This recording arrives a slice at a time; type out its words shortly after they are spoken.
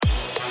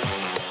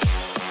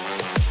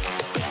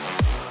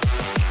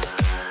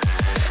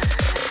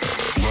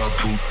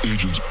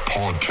Agents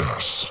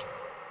Podcast.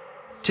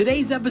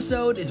 Today's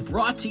episode is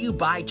brought to you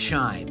by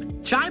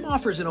Chime. Chime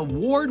offers an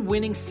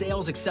award-winning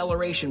sales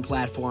acceleration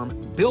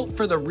platform built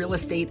for the real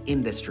estate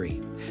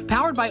industry.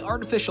 Powered by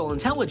artificial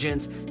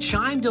intelligence,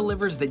 Chime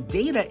delivers the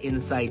data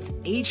insights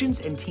agents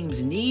and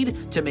teams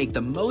need to make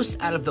the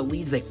most out of the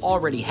leads they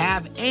already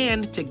have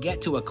and to get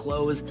to a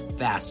close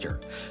faster.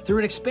 Through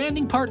an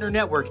expanding partner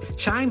network,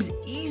 Chime's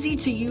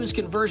easy-to-use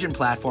conversion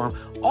platform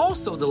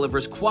also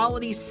delivers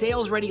quality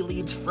sales-ready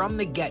leads from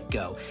the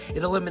get-go.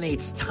 It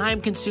eliminates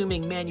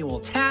time-consuming manual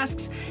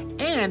tasks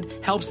and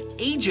helps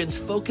agents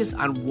focus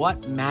on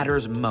what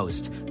matters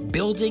most,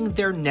 building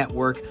their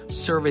network,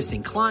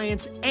 servicing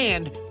clients,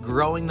 and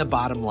growing the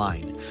bottom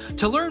line.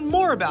 To learn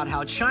more about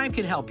how Chime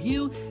can help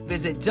you,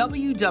 visit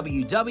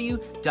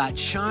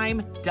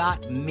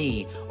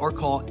www.chime.me or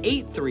call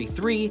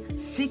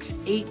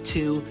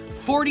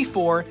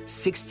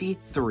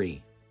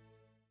 833-682-4463.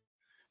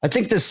 I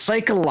think the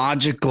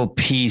psychological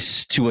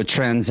piece to a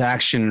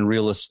transaction in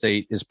real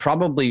estate is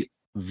probably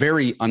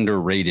very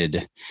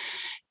underrated.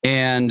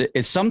 And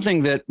it's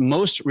something that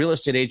most real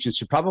estate agents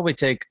should probably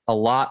take a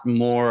lot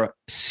more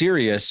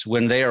serious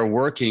when they are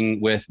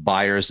working with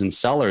buyers and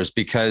sellers,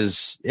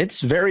 because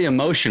it's very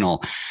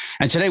emotional.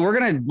 And today we're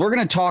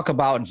gonna talk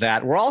about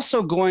that. We're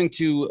also going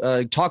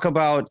to talk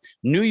about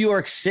New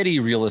York City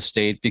real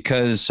estate,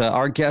 because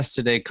our guest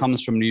today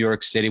comes from New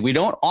York City. We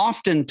don't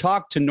often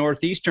talk to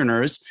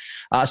Northeasterners,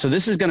 so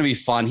this is going to be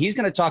fun. He's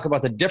going to talk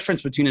about the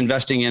difference between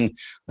investing in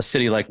a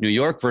city like New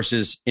York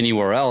versus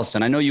anywhere else.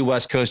 And I know you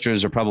West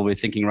Coasters are probably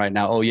thinking right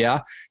now, oh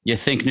yeah, you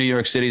think New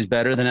York City is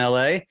better than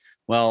LA?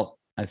 Well,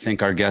 I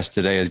think our guest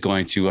today is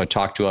going to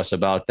talk to us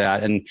about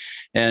that,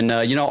 and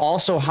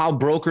also how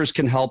brokers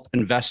can help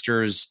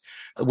investors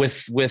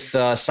with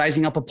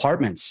sizing up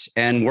apartments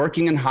and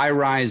working in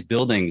high-rise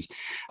buildings.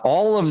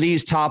 All of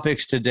these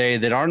topics today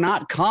that are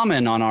not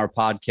common on our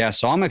podcast,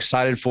 so I'm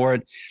excited for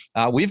it.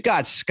 We've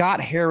got Scott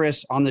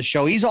Harris on the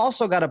show. He's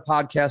also got a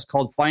podcast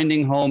called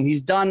Finding Home.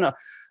 He's done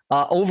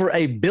over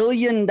 $1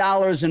 billion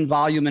in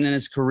volume in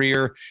his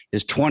career,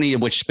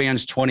 which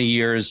spans 20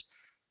 years.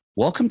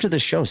 Welcome to the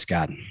show,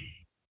 Scott.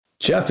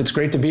 Jeff, it's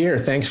great to be here.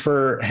 Thanks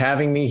for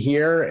having me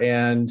here.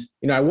 And,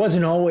 I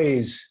wasn't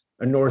always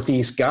a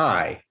Northeast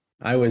guy.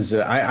 I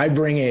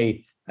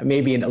bring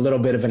maybe a little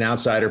bit of an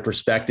outsider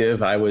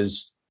perspective. I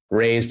was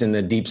raised in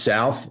the deep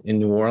South in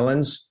New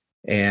Orleans,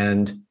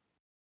 and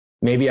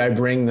maybe I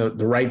bring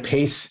the right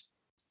pace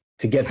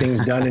to get things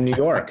done in New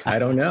York. I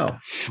don't know.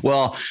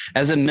 Well,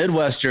 as a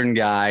Midwestern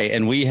guy,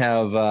 and we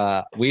have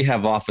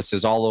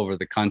offices all over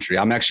the country.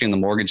 I'm actually in the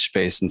mortgage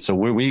space, and so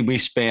we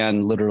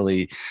span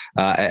literally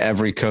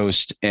every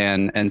coast,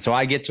 and so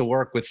I get to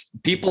work with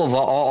people of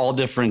all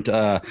different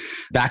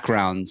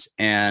backgrounds,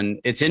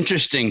 and it's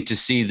interesting to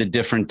see the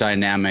different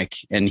dynamic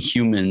in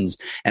humans.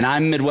 And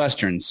I'm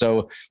Midwestern,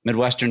 so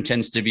Midwestern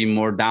tends to be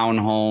more down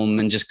home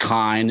and just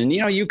kind. And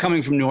you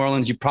coming from New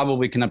Orleans, you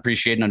probably can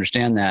appreciate and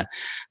understand that,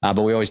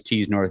 but we always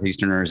tease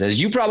Northeasterners,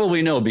 as you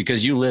probably know,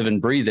 because you live and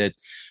breathe it.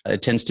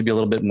 It tends to be a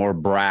little bit more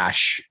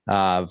brash,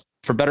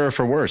 for better or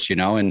for worse,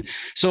 And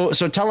so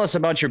tell us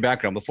about your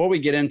background before we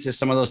get into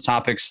some of those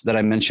topics that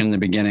I mentioned in the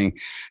beginning.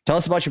 Tell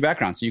us about your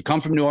background. So you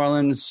come from New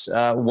Orleans.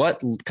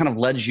 What kind of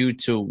led you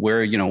to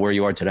where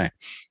you are today?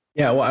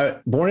 Yeah, well, I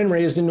born and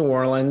raised in New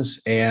Orleans,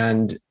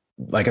 and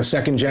like a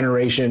second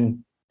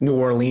generation New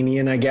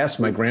Orleanian, I guess.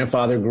 My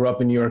grandfather grew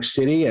up in New York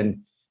City, and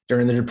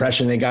during the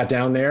Depression, they got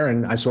down there,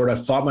 and I sort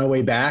of fought my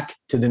way back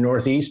to the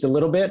Northeast a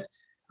little bit.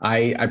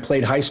 I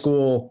played high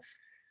school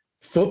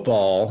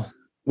football,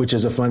 which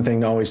is a fun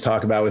thing to always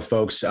talk about with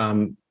folks,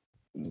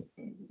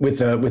 with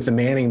the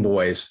Manning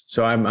boys.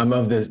 So I'm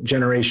of the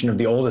generation of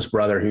the oldest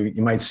brother, who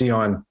you might see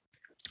on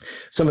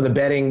some of the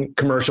betting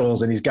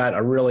commercials, and he's got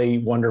a really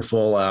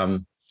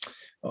wonderful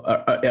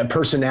a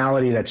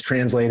personality that's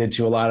translated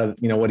to a lot of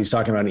what he's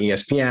talking about on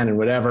ESPN and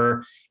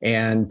whatever.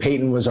 And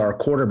Peyton was our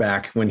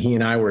quarterback when he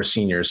and I were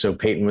seniors. So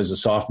Peyton was a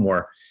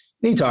sophomore.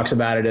 And he talks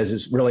about it as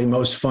his really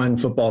most fun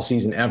football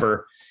season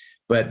ever.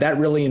 But that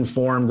really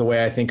informed the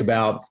way I think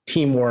about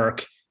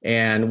teamwork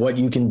and what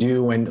you can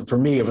do. And for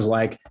me, it was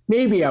like,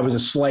 maybe I was a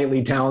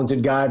slightly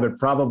talented guy, but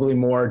probably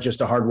more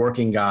just a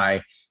hardworking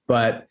guy.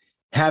 But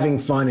having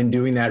fun and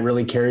doing that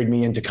really carried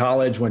me into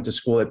college, went to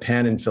school at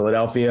Penn in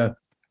Philadelphia,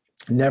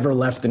 never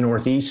left the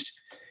Northeast.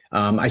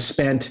 I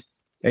spent,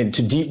 and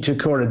to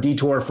kind of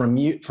detour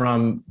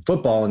from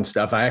football and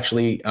stuff, I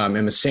actually am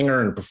a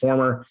singer and a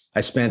performer.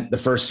 I spent the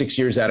first 6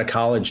 years out of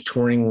college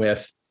touring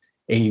with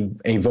a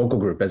vocal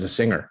group as a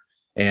singer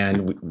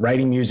and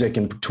writing music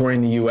and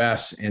touring the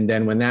U.S. And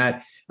then when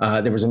that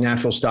there was a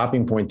natural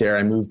stopping point there,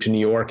 I moved to New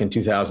York in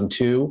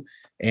 2002,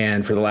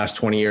 and for the last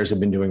 20 years, I've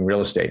been doing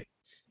real estate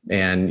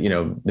and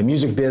the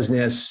music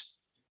business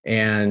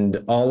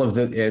and all of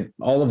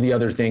the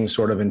other things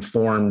sort of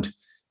informed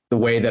the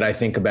way that I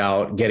think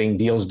about getting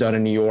deals done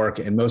in New York,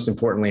 and most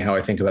importantly, how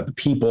I think about the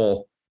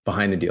people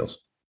behind the deals.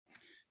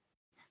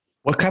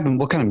 What kind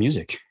of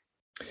music?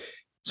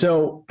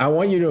 So I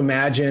want you to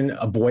imagine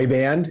a boy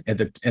band in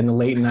the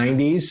late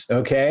 90s.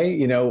 Okay.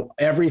 You know,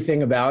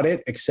 everything about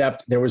it,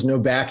 except there was no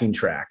backing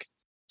track.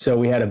 So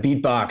we had a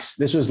beatbox.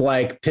 This was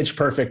like Pitch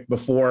Perfect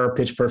before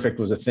Pitch Perfect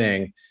was a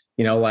thing,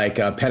 you know, like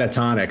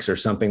Pentatonics or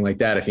something like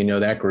that, if you know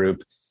that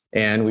group.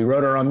 And we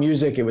wrote our own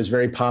music. It was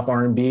very pop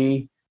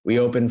R&B. We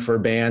opened for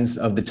bands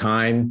of the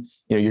time,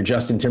 you know, your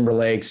Justin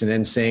Timberlakes and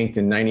NSYNC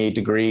and 98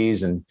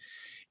 Degrees. And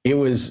it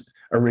was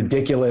a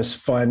ridiculous,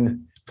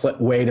 fun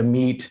way to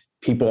meet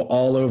people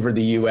all over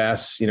the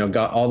US, you know,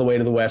 got all the way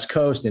to the West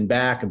Coast and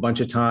back a bunch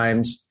of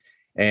times.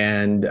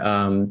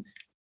 And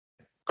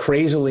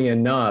crazily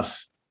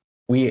enough,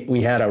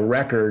 we had a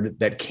record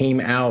that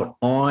came out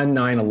on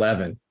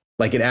 9/11,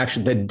 like it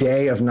actually the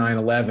day of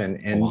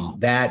 9/11. And wow.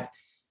 That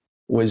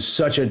was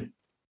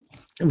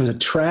it was a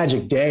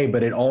tragic day,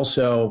 but it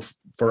also,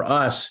 for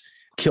us,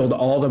 killed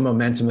all the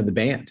momentum of the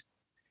band.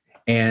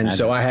 And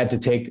so I had to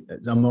take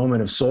a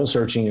moment of soul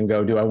searching and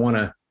go, do I want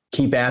to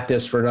keep at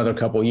this for another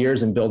couple of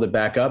years and build it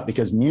back up?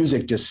 Because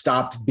music just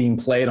stopped being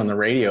played on the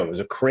radio. It was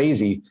a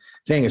crazy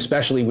thing,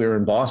 especially we were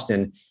in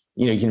Boston.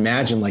 You know, you can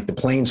imagine like the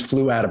planes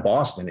flew out of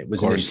Boston. It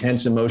was an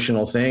intense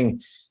emotional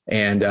thing.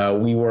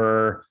 And we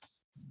were,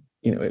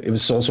 you know, it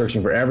was soul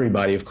searching for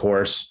everybody, of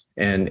course.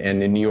 And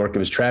in New York, it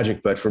was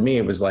tragic. But for me,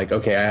 it was like,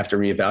 okay, I have to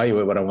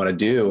reevaluate what I want to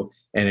do.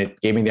 And it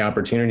gave me the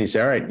opportunity to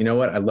say, all right, you know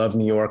what? I love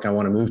New York. I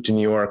want to move to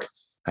New York.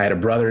 I had a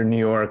brother in New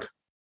York.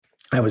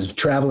 I was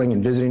traveling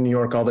and visiting New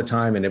York all the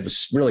time, and it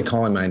was really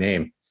calling my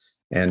name.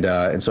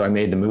 And so I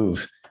made the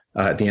move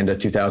at the end of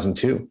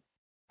 2002.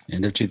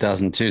 End of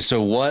 2002.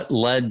 So what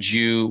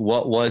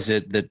was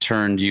it that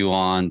turned you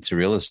on to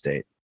real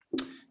estate?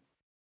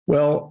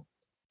 Well,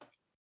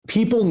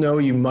 people know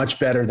you much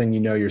better than you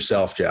know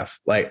yourself,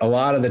 Jeff. Like a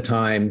lot of the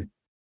time,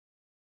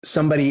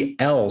 somebody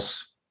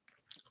else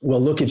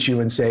will look at you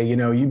and say, you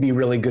know, you'd be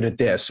really good at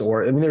this.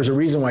 Or, I mean, there's a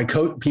reason why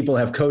people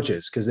have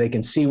coaches, because they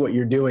can see what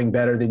you're doing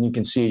better than you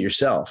can see it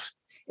yourself.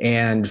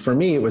 And for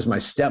me, it was my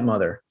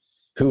stepmother,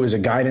 who was a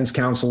guidance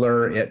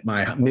counselor at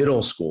my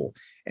middle school.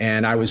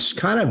 And I was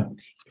kind of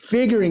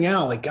figuring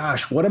out like,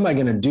 gosh, what am I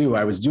going to do?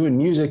 I was doing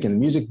music in the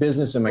music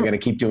business. Am I going to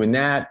keep doing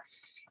that?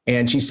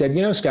 And she said,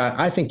 you know, Scott,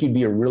 I think you'd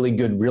be a really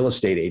good real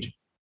estate agent.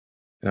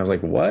 And I was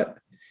like, what?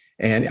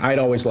 And I'd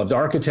always loved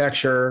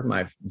architecture.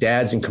 My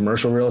dad's in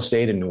commercial real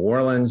estate in New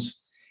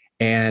Orleans.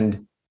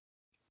 And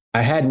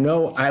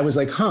I was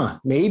like,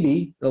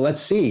 maybe, let's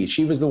see.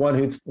 She was the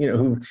one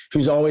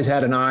who's always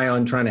had an eye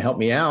on trying to help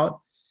me out.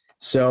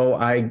 So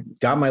I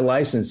got my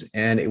license,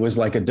 and it was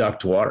like a duck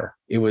to water.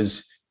 It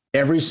was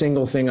every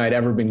single thing I'd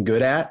ever been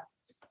good at.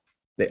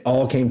 They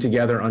all came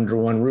together under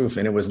one roof.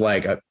 And it was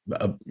like a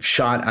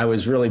shot. I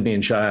was really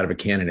being shot out of a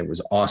cannon. It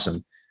was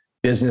awesome.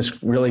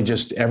 Business, really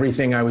just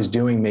everything I was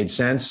doing made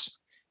sense.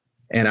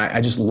 And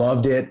I just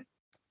loved it.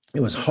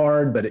 It was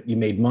hard, but you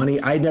made money.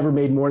 I'd never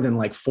made more than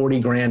like 40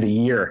 grand a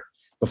year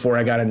before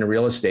I got into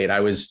real estate. I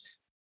was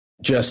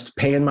just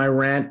paying my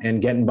rent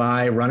and getting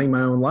by, running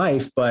my own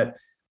life. But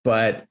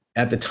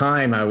at the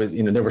time I was,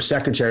 there were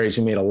secretaries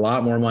who made a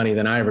lot more money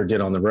than I ever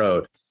did on the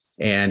road.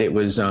 And it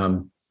was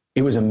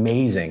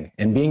amazing.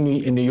 And being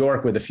in New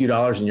York with a few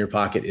dollars in your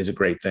pocket is a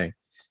great thing.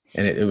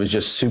 And it was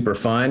just super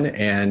fun.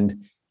 And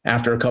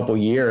after a couple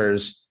of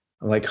years,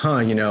 I'm like,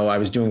 I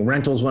was doing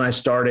rentals when I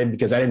started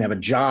because I didn't have a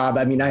job.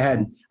 I mean,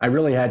 I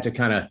really had to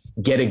kind of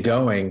get it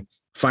going,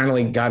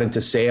 finally got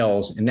into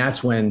sales. And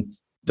that's when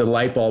the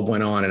light bulb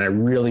went on and I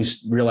really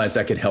realized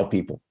I could help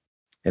people.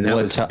 And that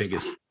was the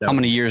biggest. How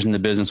many years in the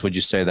business would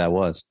you say that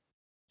was?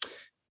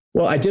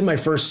 Well, I did my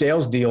first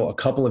sales deal a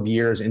couple of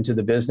years into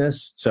the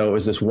business. So it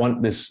was this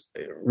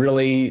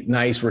really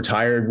nice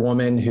retired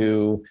woman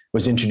who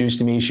was introduced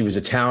to me. She was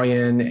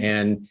Italian,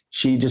 and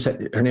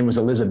her name was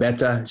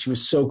Elisabetta. She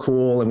was so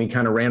cool. And we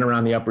kind of ran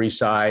around the Upper East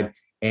Side,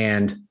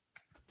 and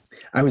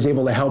I was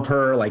able to help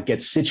her like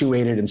get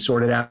situated and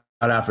sorted out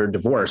after a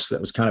divorce that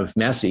was kind of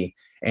messy.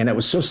 And it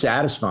was so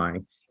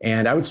satisfying.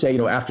 And I would say,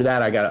 after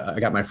that, I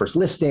got my first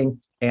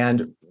listing,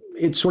 and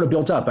it sort of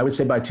built up. I would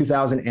say by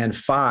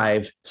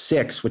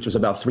 2005-06, which was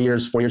about 4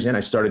 years in, I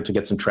started to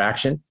get some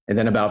traction. And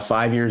then about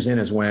 5 years in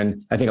is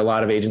when I think a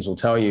lot of agents will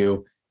tell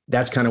you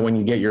that's kind of when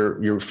you get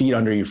your feet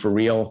under you for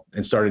real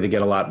and started to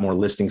get a lot more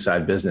listing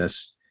side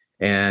business.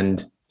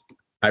 And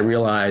I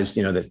realized,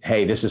 that,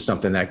 hey, this is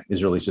something that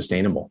is really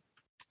sustainable.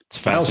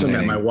 I also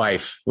met my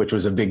wife, which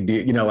was a big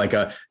deal.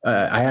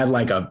 I had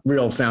like a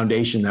real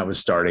foundation that was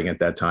starting at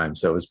that time.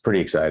 So it was pretty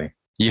exciting.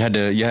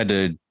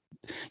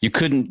 You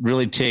couldn't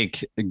really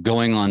take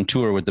going on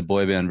tour with the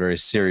boy band very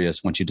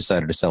serious once you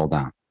decided to settle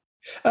down.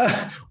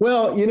 I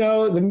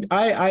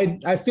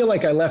feel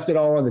like I left it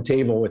all on the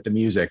table with the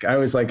music. I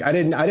was like, I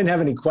didn't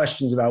have any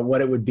questions about what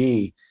it would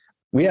be.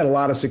 We had a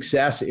lot of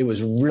success. It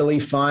was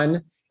really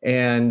fun.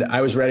 And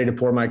I was ready to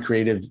pour my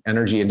creative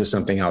energy into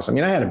something else. I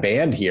mean, I had a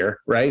band here,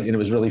 right? And it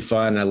was really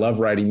fun. I love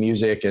writing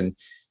music, and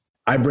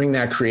I bring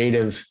that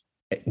creative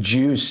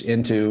juice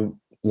into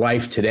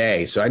life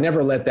today. So I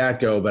never let that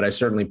go, but I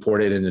certainly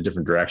poured it in a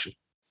different direction.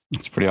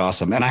 It's pretty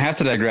awesome. And I have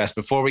to digress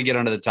before we get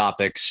onto the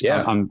topics.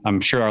 Yeah.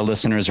 I'm sure our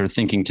listeners are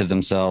thinking to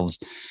themselves,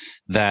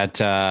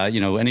 that,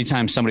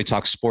 anytime somebody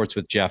talks sports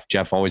with Jeff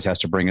always has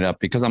to bring it up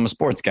because I'm a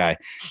sports guy.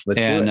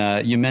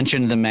 You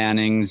mentioned the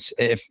Mannings.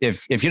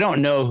 If you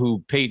don't know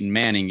who Peyton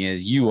Manning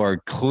is, you are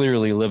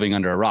clearly living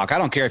under a rock. I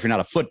don't care if you're not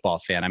a football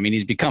fan. I mean,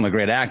 he's become a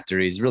great actor.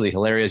 He's really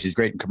hilarious. He's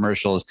great in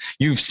commercials.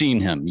 You've seen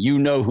him. You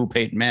know who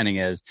Peyton Manning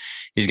is.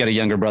 He's got a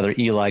younger brother,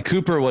 Eli.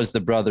 Cooper was the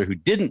brother who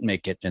didn't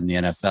make it in the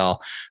NFL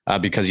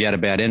because he had a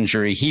bad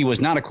injury. He was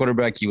not a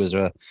quarterback. He was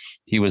a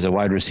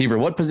wide receiver.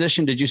 What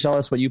position did you tell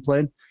us what you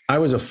played? I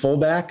was a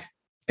fullback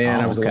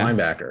and I was a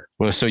linebacker.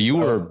 Well, so you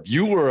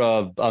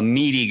were a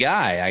meaty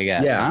guy, I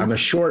guess. Yeah, huh?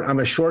 I'm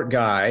a short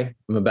guy.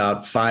 I'm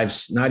about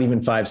not even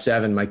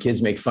 5'7". My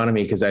kids make fun of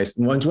me because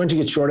once you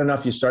get short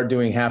enough, you start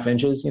doing half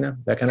inches,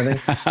 that kind of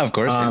thing. Of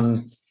course.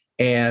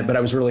 But I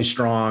was really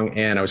strong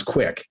and I was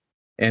quick,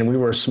 and we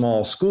were a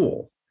small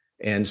school.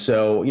 And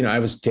so, I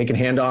was taking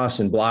handoffs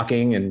and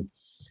blocking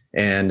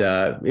and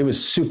it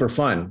was super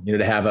fun,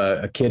 to have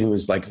a kid who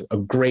was like a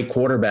great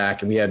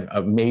quarterback. And we had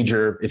a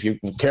major, if you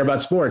care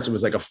about sports, it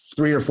was like a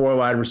 3 or 4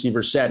 wide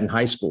receiver set in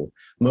high school.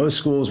 Most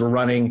schools were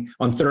running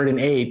on 3rd and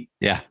 8.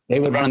 Yeah.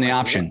 They're running the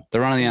option.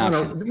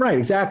 Right.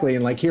 Exactly.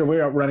 And like here we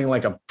are running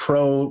like a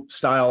pro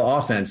style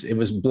offense. It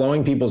was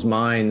blowing people's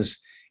minds,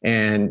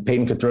 and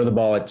Peyton could throw the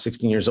ball at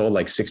 16 years old,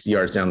 like 60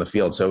 yards down the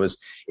field. So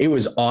it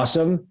was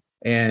awesome.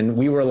 And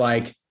we were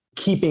like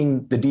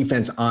keeping the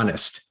defense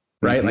honest.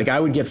 Right. Mm-hmm. Like I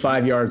would get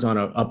 5 yards on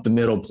a up the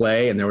middle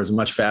play, and there was a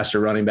much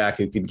faster running back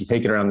who could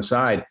take it around the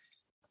side.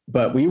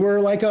 But we were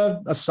like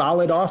a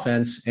solid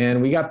offense,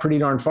 and we got pretty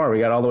darn far. We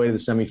got all the way to the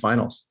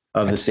semifinals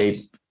of the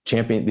state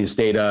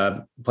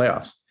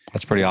playoffs.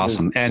 That's pretty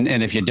awesome. And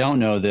if you don't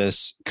know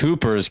this,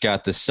 Cooper's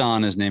got the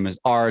son. His name is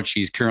Arch.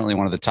 He's currently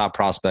one of the top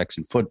prospects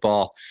in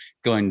football,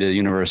 going to the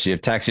University of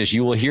Texas.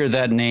 You will hear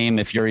that name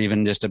if you're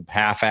even just a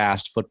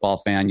half-assed football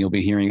fan. You'll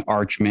be hearing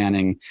Arch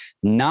Manning,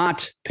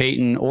 not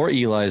Peyton or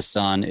Eli's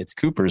son. It's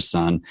Cooper's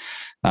son.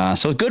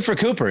 So good for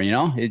Cooper.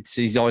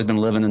 He's always been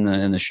living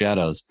in the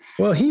shadows.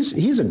 Well,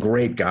 he's a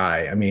great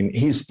guy. I mean,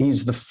 he's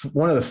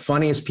one of the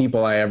funniest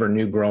people I ever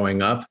knew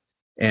growing up,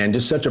 and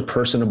just such a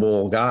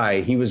personable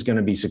guy. He was going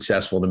to be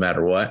successful no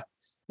matter what.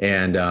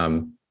 And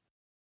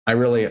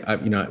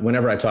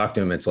whenever I talk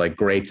to him, it's like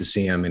great to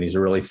see him, and he's a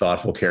really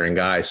thoughtful, caring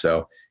guy.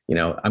 So,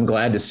 I'm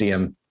glad to see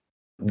him.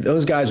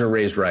 Those guys are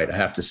raised right, I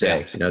have to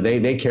say. Yeah.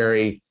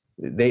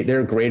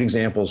 They're great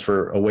examples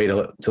for a way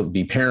to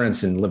be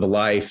parents and live a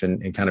life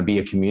and kind of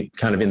be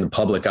kind of in the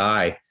public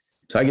eye.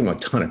 So I give them a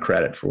ton of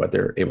credit for what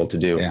they're able to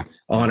do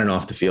on and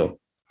off the field.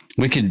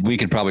 We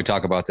could probably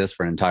talk about this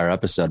for an entire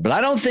episode, but I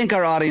don't think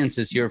our audience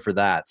is here for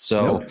that.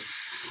 So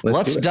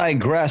let's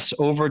digress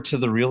over to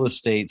the real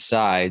estate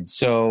side.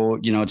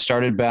 So, it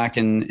started back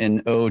in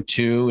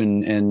 2002,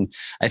 and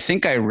I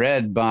think I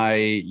read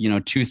by,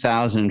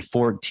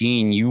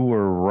 2014, you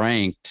were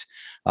ranked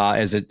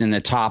in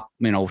the top,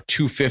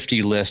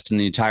 250 list in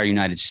the entire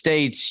United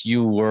States.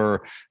 You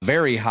were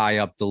very high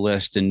up the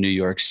list in New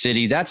York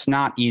City. That's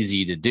not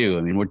easy to do.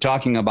 I mean, we're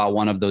talking about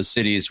one of those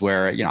cities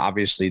where,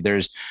 obviously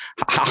there's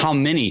how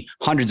many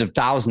hundreds of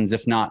thousands,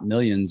 if not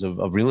millions of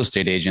real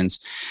estate agents.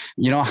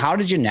 How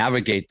did you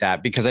navigate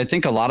that? Because I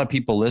think a lot of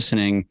people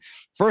listening,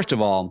 first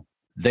of all,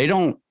 they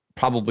don't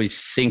probably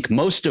think,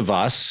 most of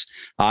us,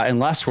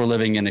 unless we're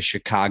living in a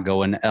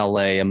Chicago and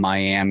LA and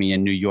Miami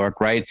and New York,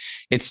 right?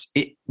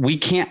 We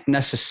can't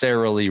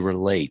necessarily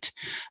relate.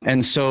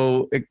 And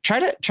so try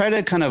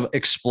to kind of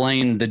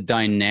explain the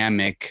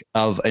dynamic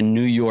of a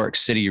New York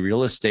City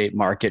real estate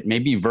market,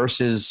 maybe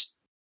versus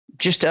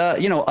just,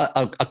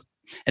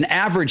 an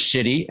average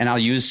city. And I'll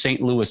use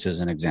St. Louis as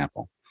an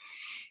example.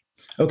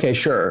 Okay,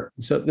 sure.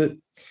 So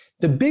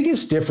the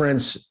biggest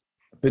difference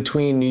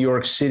between New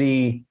York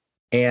City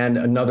and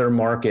another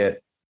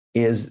market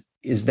is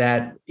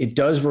that it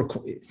does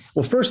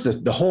first,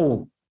 the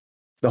whole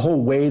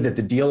way that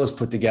the deal is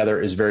put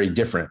together is very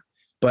different,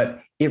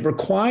 but it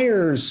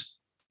requires,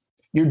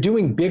 you're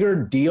doing bigger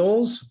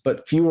deals,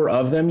 but fewer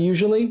of them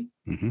usually.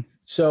 Mm-hmm.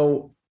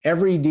 So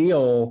every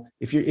deal,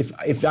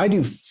 if I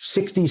do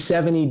 60,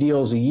 70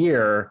 deals a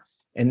year,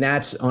 and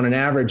that's on an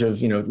average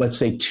of, let's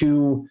say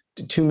 2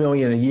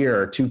 million a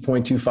year, or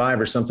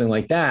 2.25 or something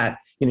like that,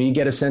 you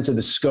get a sense of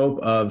the scope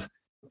of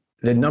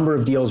the number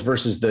of deals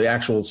versus the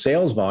actual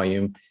sales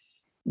volume.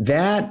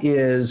 That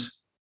is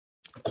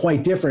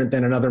quite different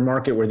than another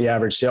market where the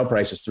average sale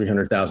price is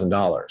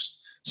 $300,000.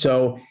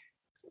 So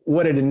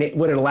what it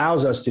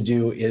allows us to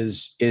do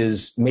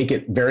is make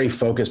it very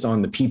focused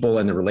on the people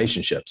and the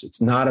relationships.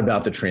 It's not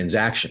about the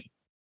transaction,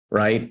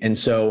 right? And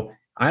so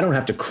I don't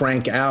have to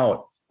crank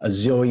out a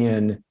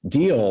zillion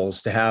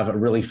deals to have a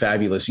really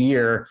fabulous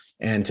year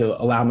and to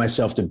allow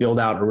myself to build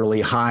out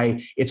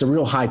it's a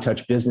real high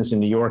touch business in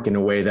New York in a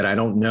way that I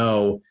don't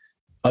know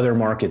other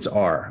markets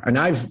are. And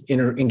I've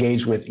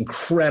engaged with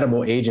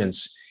incredible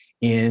agents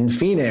in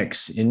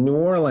Phoenix, in New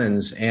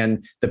Orleans,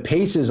 and the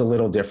pace is a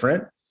little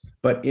different.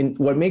 But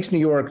what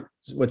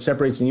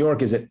separates New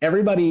York is that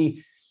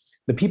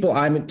the people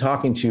I'm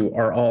talking to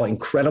are all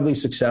incredibly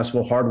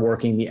successful,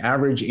 hardworking. The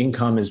average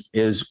income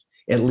is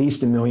at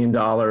least $1 million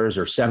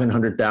or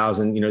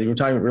 700,000. We're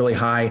talking really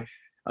high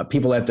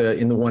people in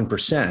the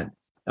 1%,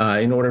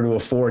 in order to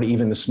afford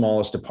even the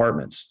smallest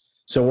apartments.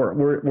 So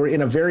we're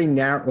in a very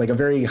narrow, like a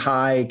very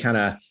high kind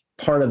of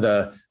part of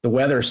the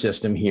weather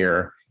system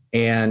here.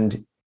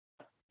 And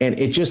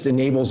it just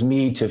enables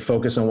me to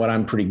focus on what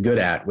I'm pretty good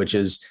at, which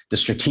is the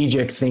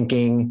strategic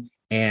thinking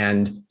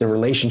and the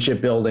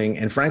relationship building,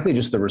 and frankly,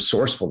 just the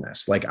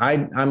resourcefulness. Like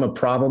I'm a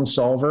problem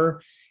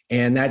solver,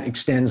 and that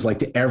extends like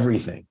to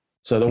everything.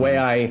 So the way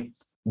I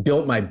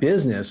built my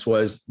business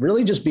was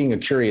really just being a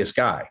curious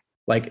guy.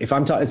 Like if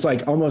I'm it's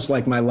like almost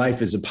like my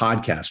life is a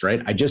podcast,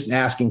 right? I just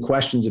asking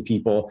questions of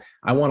people.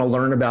 I want to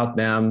learn about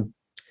them.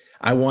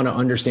 I want to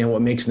understand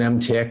what makes them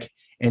tick.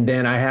 And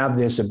then I have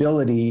this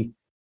ability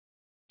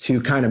to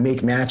kind of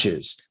make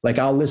matches. Like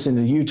I'll listen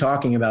to you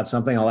talking about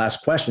something, I'll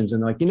ask questions,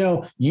 and like,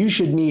 you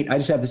should meet, I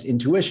just have this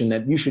intuition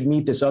that you should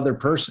meet this other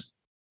person.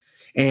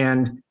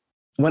 And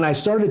when I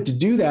started to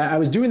do that, I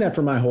was doing that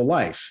for my whole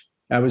life.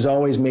 I was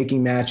always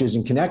making matches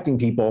and connecting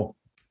people.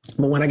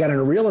 But when I got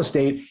into real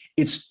estate,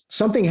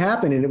 something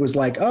happened, and it was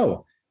like,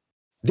 oh,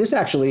 this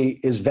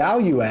actually is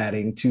value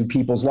adding to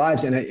people's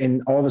lives.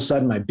 And all of a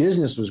sudden my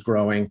business was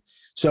growing.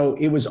 So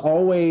it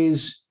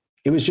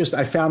was just,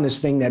 I found this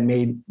thing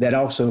that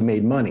also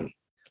made money.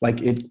 Like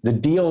the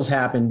deals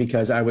happened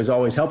because I was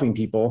always helping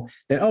people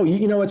that, oh,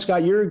 you know what,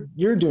 Scott,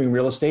 you're doing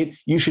real estate.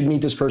 You should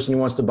meet this person who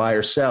wants to buy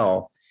or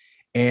sell.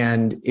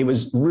 And it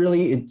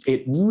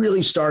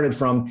really started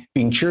from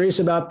being curious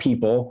about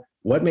people,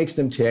 what makes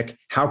them tick,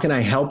 how can I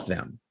help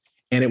them?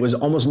 And it was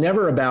almost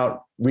never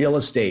about real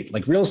estate.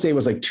 Like real estate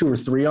was like 2 or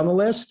 3 on the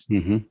list.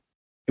 Mm-hmm.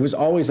 It was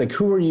always like,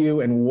 who are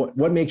you and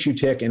what makes you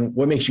tick and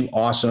what makes you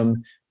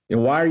awesome?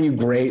 And why are you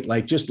great?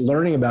 Like just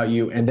learning about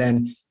you. And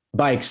then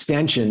by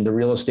extension, the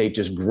real estate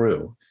just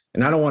grew.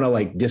 And I don't want to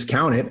like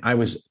discount it. I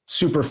was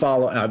super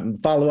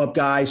follow-up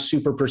guy,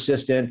 super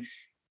persistent,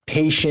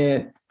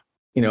 patient.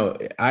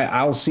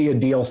 I'll see a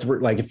deal through.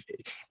 Like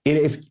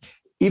if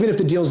even if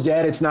the deal's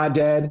dead, it's not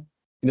dead.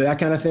 That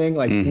kind of thing.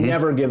 Like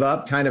never give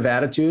up kind of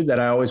attitude that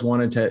I always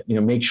wanted to,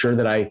 make sure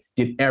that I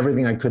did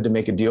everything I could to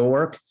make a deal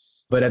work.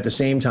 But at the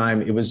same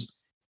time, it was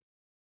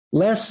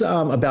less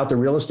about the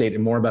real estate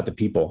and more about the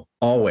people,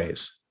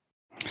 always.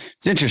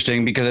 It's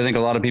interesting because I think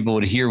a lot of people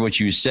would hear what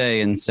you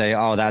say and say,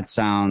 oh, that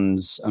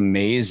sounds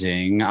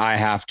amazing. I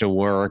have to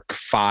work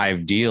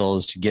 5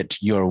 deals to get to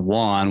your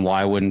one.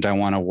 Why wouldn't I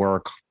want to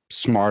work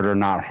smarter,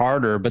 not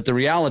harder? But the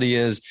reality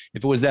is,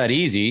 if it was that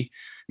easy,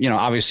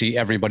 obviously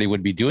everybody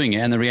would be doing it.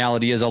 And the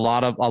reality is a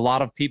lot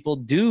of people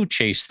do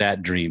chase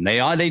that dream.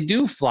 They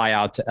do fly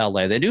out to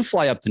LA. They do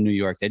fly up to New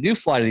York. They do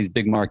fly to these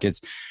big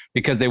markets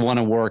because they want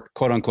to work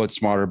quote unquote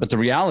smarter. But the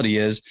reality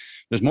is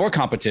there's more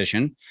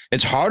competition.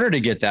 It's harder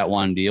to get that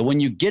one deal. When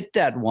you get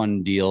that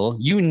one deal,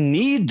 you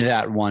need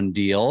that one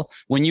deal.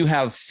 When you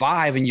have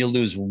 5 and you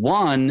lose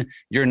 1,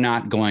 you're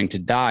not going to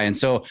die. And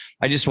so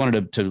I just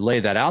wanted to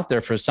lay that out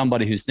there for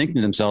somebody who's thinking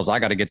to themselves, I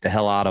got to get the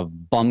hell out of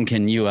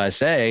Bumpkin,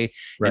 USA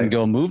and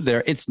go move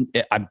there.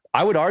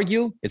 I would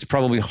argue it's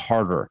probably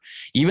harder,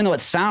 even though it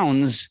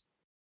sounds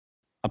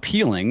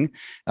appealing.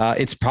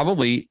 It's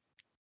probably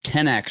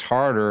 10x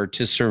harder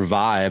to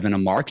survive in a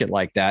market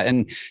like that.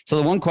 And so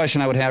the one question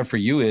I would have for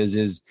you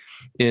is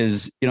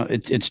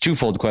it's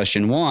twofold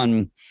question.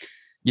 One,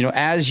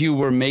 as you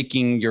were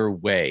making your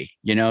way,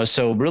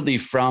 so really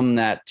from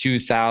that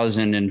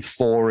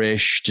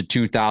 2004-ish to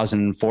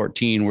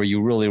 2014, where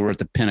you really were at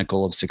the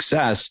pinnacle of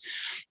success.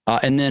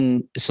 And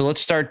then, so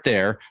let's start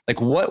there.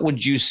 Like, what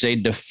would you say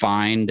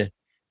defined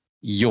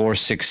your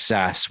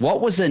success?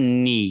 What was a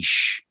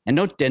niche? And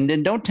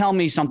don't tell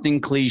me something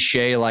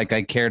cliche like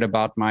I cared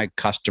about my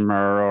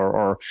customer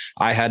or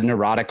I had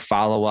neurotic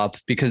follow-up,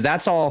 because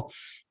that's all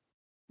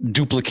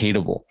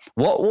duplicatable.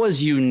 What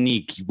was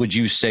unique, would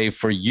you say,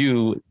 for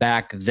you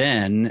back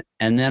then?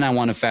 And then I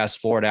want to fast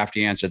forward after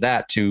you answer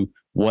that to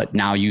what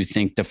now you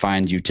think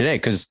defines you today,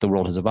 because the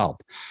world has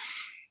evolved.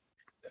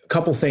 A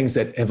couple things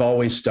that have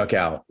always stuck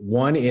out.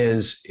 One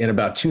is in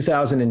about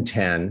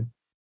 2010,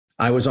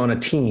 I was on a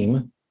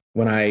team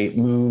when I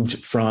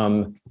moved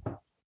from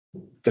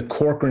the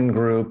Corcoran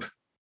Group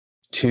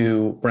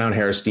to Brown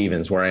Harris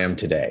Stevens, where I am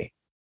today.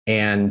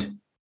 And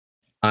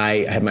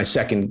I had my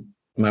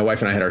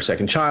wife and I had our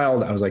second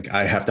child. I was like,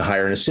 I have to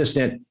hire an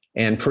assistant.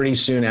 And pretty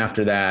soon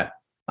after that,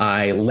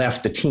 I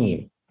left the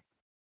team.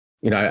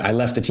 I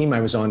left the team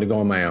I was on to go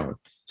on my own.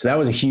 So that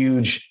was a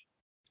huge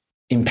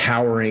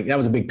that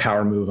was a big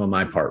power move on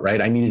my part,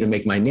 right? I needed to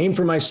make my name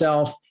for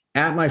myself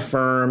at my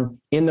firm,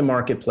 in the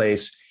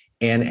marketplace.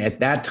 And at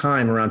that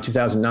time, around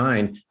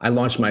 2009, I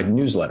launched my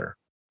newsletter,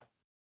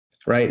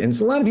 right? And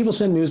so a lot of people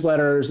send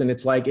newsletters, and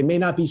it's like, it may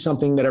not be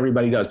something that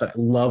everybody does, but I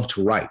love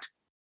to write.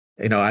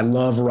 I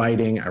love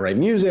writing. I write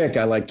music.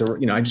 I like to,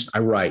 I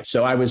write.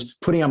 So I was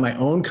putting out my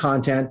own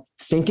content,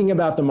 thinking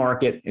about the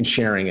market and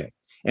sharing it.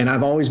 And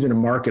I've always been a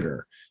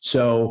marketer.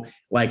 So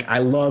like, I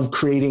love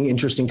creating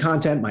interesting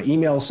content. My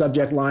email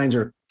subject lines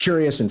are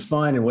curious and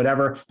fun and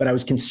whatever, but I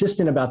was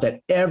consistent about that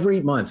every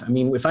month. I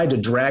mean, if I had to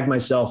drag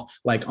myself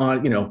like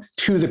on,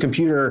 to the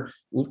computer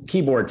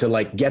keyboard to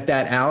like get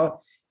that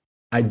out,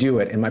 I do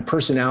it. And my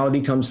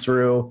personality comes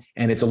through,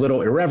 and it's a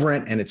little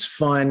irreverent and it's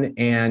fun.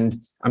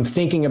 And I'm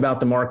thinking about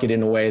the market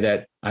in a way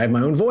that I have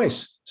my own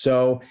voice.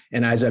 So,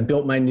 and as I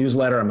built my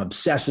newsletter, I'm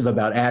obsessive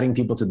about adding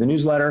people to the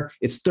newsletter.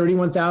 It's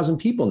 31,000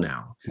 people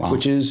now, wow.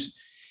 Which is,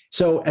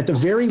 so at the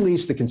very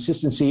least, the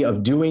consistency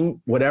of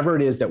doing whatever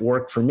it is that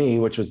worked for me,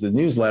 which was the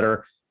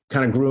newsletter,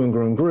 kind of grew and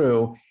grew and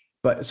grew.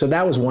 But so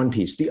that was one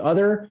piece. The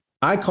other,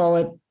 I call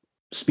it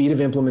speed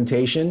of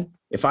implementation.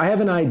 If I have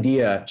an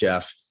idea,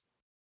 Jeff,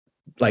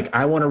 like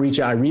I want to reach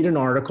out, I read an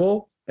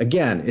article.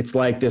 Again, it's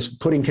like this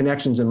putting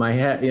connections in my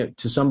head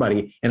to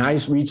somebody, and I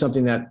read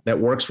something that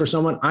works for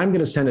someone. I'm going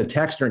to send a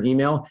text or an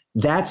email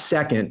that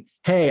second.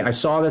 Hey, I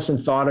saw this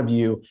and thought of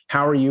you.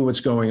 How are you?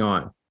 What's going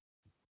on?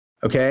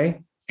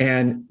 Okay.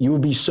 And you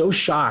would be so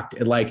shocked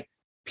at like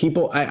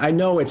people. I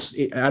know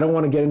I don't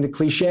want to get into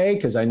cliche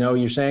because I know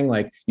you're saying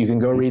like you can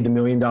go read the $1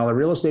 Million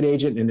Real Estate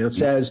Agent and it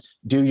says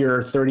do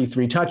your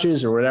 33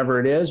 touches or whatever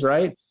it is.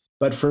 Right.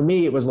 But for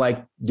me, it was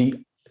like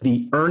the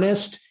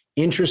earnest,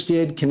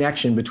 interested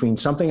connection between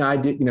something I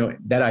did,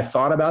 that I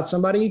thought about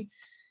somebody.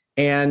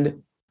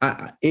 And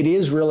it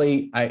is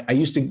really, I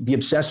used to be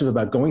obsessive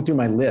about going through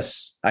my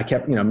lists. I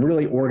kept, I'm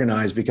really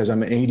organized because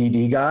I'm an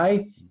ADD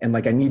guy and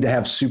like I need to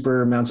have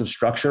super amounts of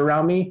structure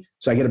around me.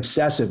 So I get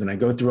obsessive and I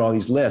go through all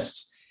these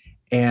lists,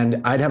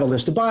 and I'd have a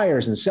list of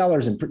buyers and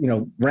sellers and,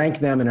 rank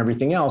them and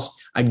everything else.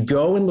 I'd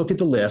go and look at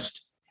the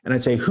list and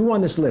I'd say, who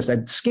on this list?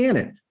 I'd scan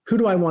it. Who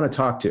do I want to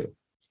talk to?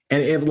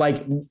 And it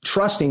like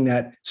trusting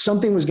that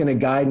something was going to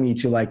guide me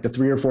to like the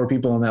 3 or 4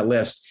 people on that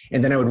list.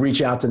 And then I would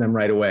reach out to them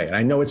right away. And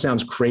I know it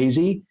sounds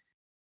crazy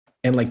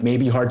and like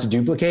maybe hard to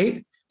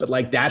duplicate, but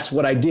like, that's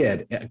what I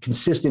did at a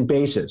consistent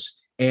basis.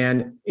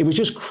 And it was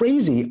just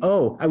crazy.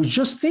 Oh, I was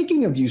just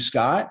thinking of you,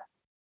 Scott.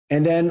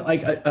 And then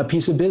like a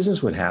piece of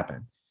business would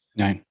happen.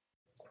 Right.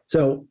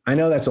 So I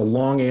know that's a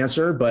long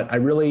answer, but I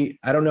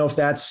don't know if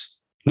that's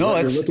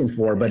what you're looking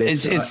for, but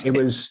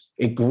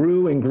it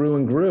grew and grew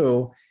and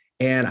grew.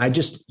 And I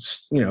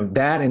just,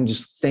 that and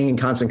just staying in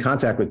constant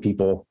contact with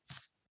people.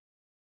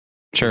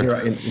 Sure.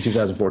 In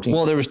 2014.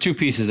 Well, there was 2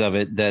 pieces of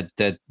it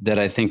that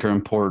I think are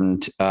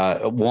important.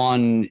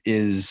 One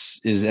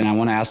is, and I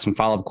want to ask some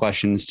follow-up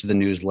questions to the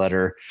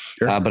newsletter.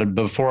 Sure. But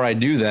before I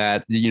do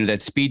that,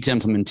 that speed to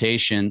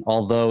implementation,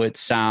 although it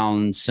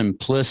sounds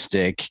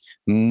simplistic,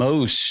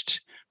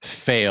 most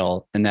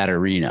fail in that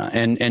arena.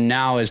 And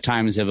now as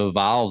times have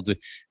evolved,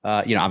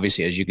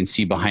 obviously, as you can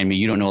see behind me,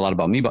 you don't know a lot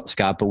about me,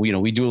 Scott, but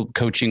we do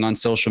coaching on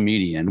social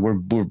media, and we're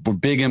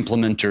big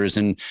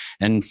implementers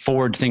and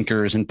forward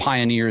thinkers and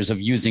pioneers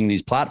of using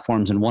these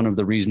platforms. And one of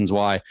the reasons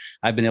why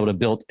I've been able to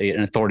build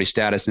an authority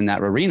status in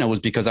that arena was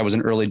because I was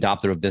an early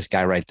adopter of this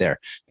guy right there.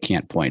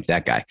 Can't point,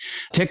 that guy.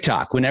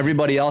 TikTok, when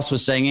everybody else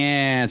was saying,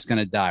 it's going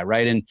to die.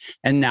 Right.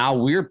 And now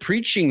we're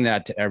preaching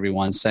that to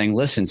everyone, saying,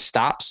 listen,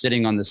 stop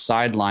sitting on the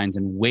sidelines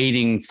and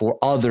waiting for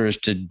others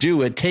to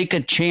do it. Take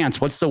a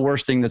chance. What's the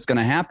worst thing that's going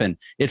to happen?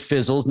 It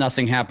fizzles,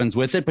 nothing happens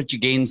with it, but you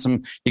gain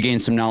some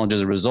knowledge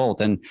as a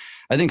result. And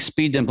I think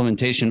speed to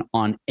implementation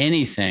on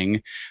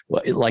anything,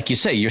 like you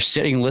say, you're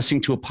sitting listening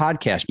to a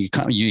podcast,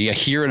 you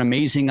hear an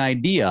amazing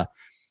idea.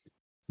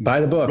 Buy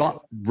the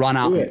book. Run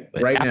out.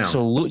 Right now.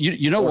 Absolutely.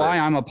 You know why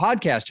I'm a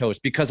podcast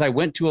host? Because I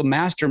went to a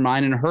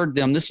mastermind and heard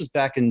them. This was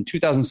back in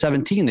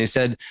 2017. They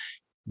said,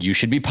 you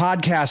should be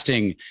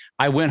podcasting.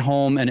 I went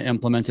home and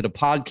implemented a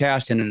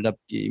podcast and ended up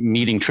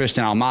meeting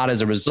Tristan Ahmad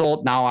as a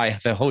result. Now I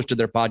have hosted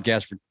their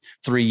podcast for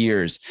 3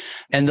 years.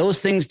 And those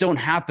things don't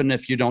happen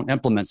if you don't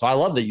implement. So I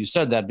love that you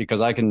said that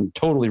because I can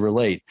totally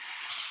relate.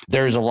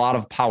 There's a lot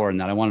of power in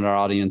that. I wanted our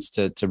audience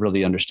to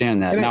really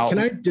understand that. Can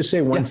I just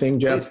say one thing,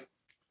 Jeff? Please.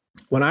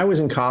 When I was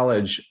in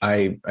college,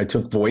 I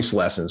took voice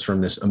lessons from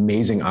this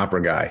amazing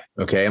opera guy.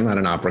 Okay. I'm not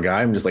an opera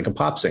guy. I'm just like a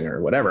pop singer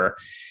or whatever.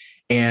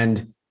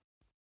 And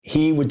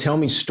he would tell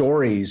me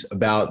stories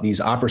about these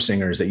opera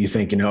singers that you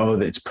think,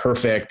 that it's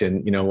perfect.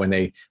 And,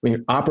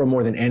 when opera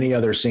more than any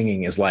other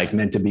singing is like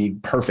meant to be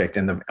perfect.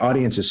 And the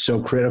audience is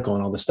so critical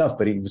and all this stuff.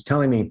 But he was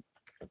telling me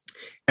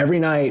every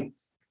night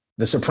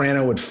the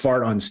soprano would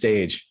fart on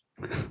stage,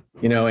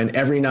 and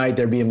every night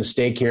there'd be a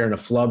mistake here and a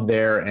flub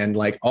there. And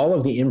like all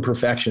of the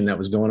imperfection that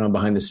was going on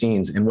behind the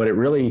scenes. And what it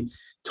really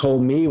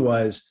told me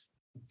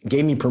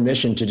gave me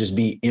permission to just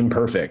be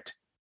imperfect.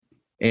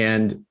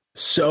 And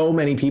so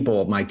many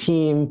people, my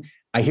team,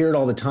 I hear it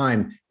all the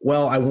time.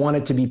 Well, I want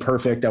it to be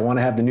perfect. I want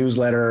to have the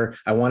newsletter.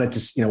 I want it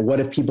to,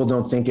 what if people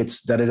don't think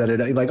it's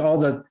like all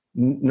the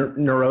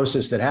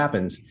neurosis that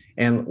happens.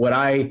 And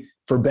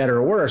for better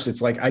or worse,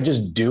 it's like, I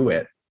just do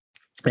it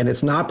and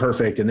it's not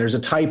perfect. And there's a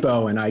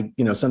typo. And I,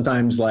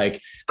 sometimes like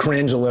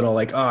cringe a little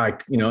like,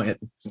 it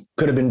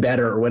could have been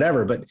better or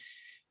whatever, but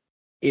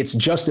it's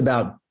just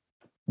about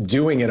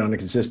doing it on a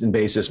consistent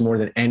basis more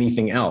than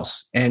anything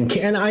else. And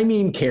I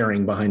mean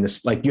caring behind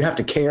this, like you have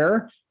to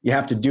care, you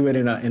have to do it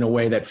in a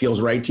way that feels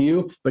right to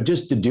you, but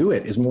just to do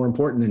it is more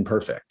important than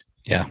perfect.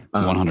 Yeah,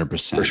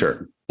 100%. For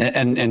sure.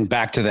 And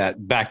back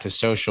to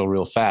social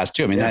real fast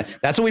too. I mean,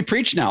 that's what we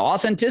preach now.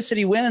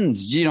 Authenticity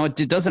wins.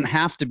 It doesn't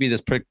have to be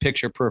this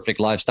picture perfect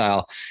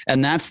lifestyle.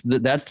 And that's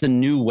the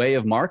new way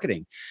of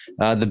marketing.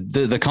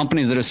 The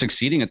companies that are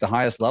succeeding at the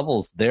highest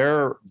levels,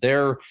 their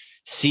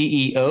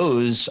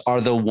CEOs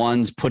are the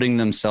ones putting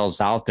themselves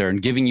out there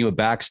and giving you a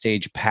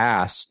backstage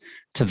pass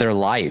to their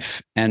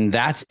life. And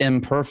that's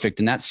imperfect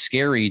and that's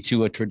scary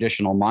to a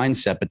traditional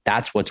mindset, but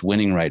that's what's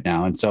winning right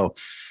now. And so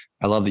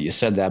I love that you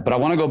said that, but I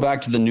want to go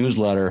back to the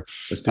newsletter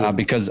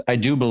because I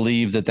do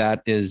believe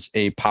that is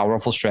a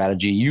powerful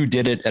strategy. You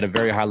did it at a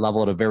very high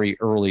level at a very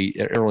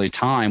early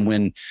time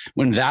when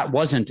that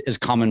wasn't as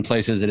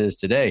commonplace as it is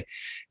today.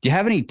 Do you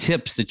have any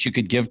tips that you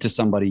could give to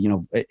somebody,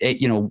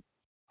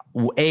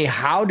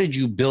 how did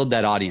you build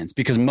that audience?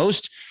 Because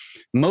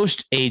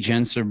most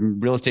agents or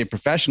real estate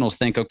professionals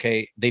think,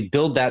 okay, they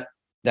build that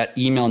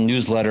email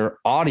newsletter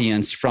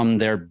audience from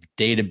their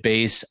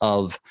database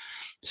of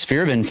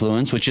sphere of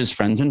influence, which is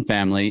friends and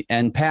family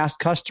and past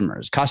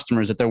customers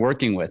that they're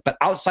working with. But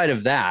outside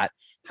of that,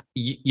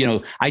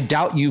 I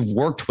doubt you've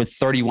worked with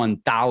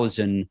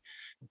 31,000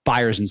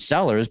 buyers and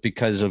sellers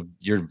because of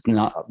your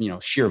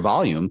sheer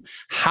volume.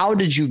 How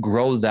did you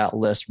grow that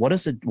list? What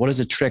is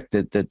a trick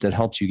that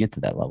helps you get to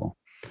that level?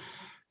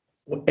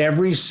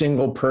 Every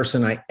single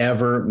person I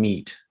ever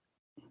meet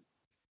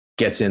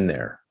gets in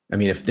there. I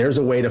mean, if there's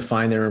a way to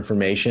find their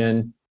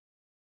information,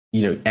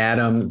 add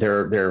them.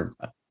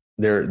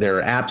 There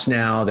are apps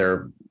now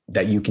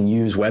that you can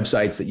use,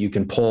 websites that you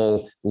can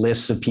pull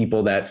lists of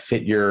people that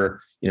fit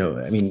your,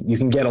 you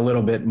can get a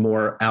little bit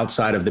more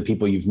outside of the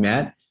people you've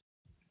met,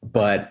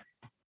 but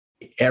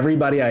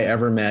everybody I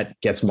ever met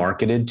gets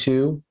marketed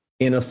to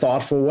in a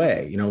thoughtful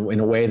way, in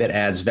a way that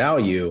adds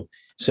value.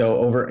 So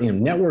over,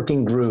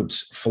 networking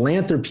groups,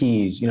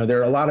 philanthropies, there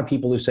are a lot of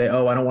people who say,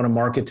 oh, I don't want to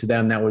market to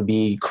them. That would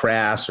be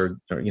crass or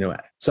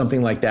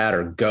something like that,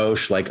 or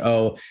gauche, like,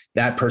 oh,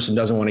 that person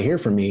doesn't want to hear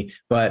from me.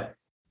 But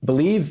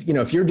believe,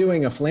 if you're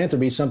doing a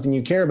philanthropy, something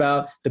you care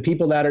about, the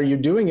people that you're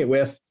doing it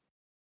with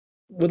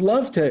would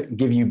love to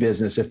give you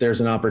business if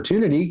there's an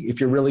opportunity, if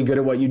you're really good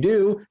at what you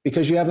do,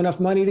 because you have enough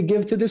money to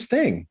give to this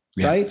thing.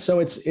 Yeah. Right. So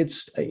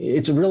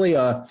it's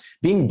really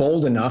being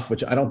bold enough,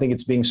 which I don't think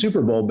it's being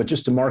super bold, but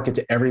just to market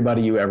to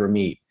everybody you ever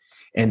meet.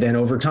 And then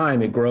over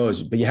time it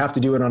grows, but you have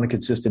to do it on a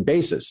consistent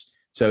basis.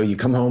 So you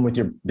come home with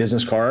your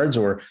business cards,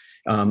 or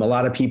a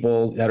lot of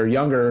people that are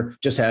younger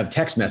just have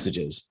text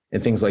messages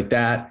and things like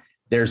that.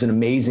 There's an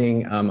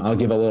amazing, I'll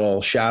give a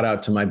little shout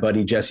out to my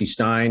buddy, Jesse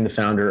Stein, the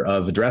founder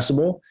of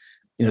Addressable.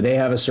 They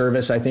have a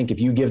service. I think if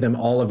you give them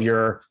all of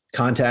your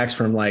contacts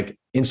from like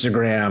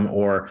Instagram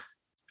or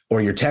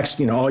your text,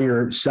 all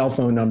your cell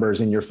phone numbers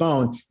in your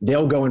phone,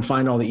 they'll go and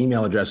find all the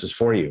email addresses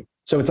for you.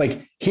 So it's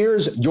like,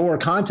 here's your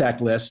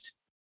contact list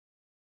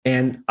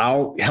and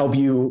I'll help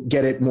you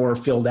get it more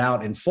filled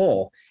out and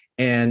full.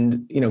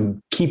 And,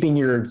 keeping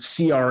your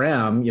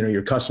CRM,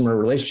 your customer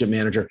relationship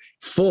manager,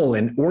 full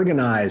and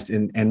organized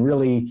and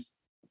really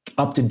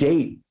up to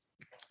date.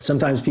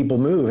 Sometimes people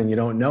move and you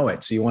don't know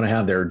it. So you want to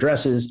have their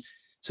addresses.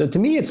 So to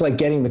me, it's like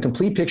getting the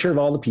complete picture of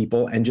all the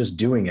people and just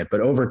doing it. But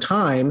over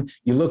time,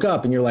 you look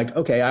up and you're like,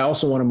 okay, I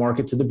also want to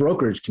market to the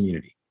brokerage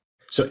community.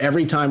 So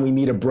every time we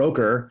meet a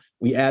broker,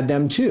 we add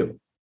them too.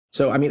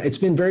 So, it's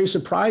been very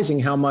surprising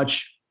how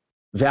much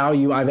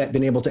value I've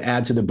been able to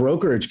add to the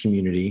brokerage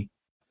community.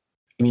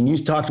 You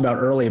talked about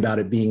early about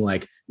it being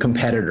like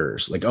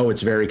competitors, like, oh,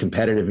 it's very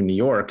competitive in New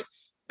York,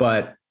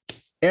 but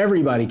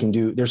everybody can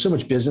do, there's so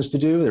much business to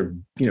do.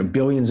 There are,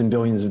 billions and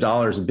billions of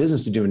dollars of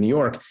business to do in New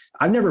York.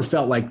 I've never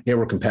felt like they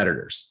were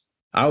competitors.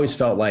 I always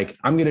felt like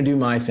I'm going to do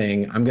my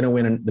thing. I'm going to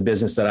win the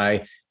business that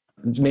I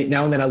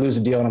now and then I lose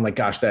a deal and I'm like,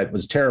 gosh, that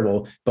was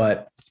terrible.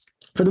 But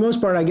for the most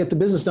part, I get the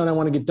business done I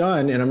want to get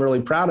done. And I'm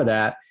really proud of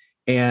that.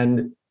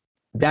 And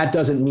that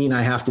doesn't mean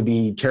I have to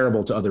be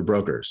terrible to other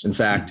brokers. In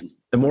fact,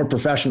 the more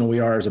professional we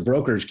are as a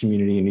brokerage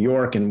community in New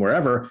York and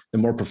wherever, the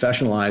more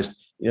professionalized,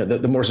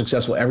 the more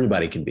successful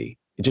everybody can be.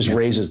 It just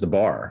raises the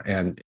bar,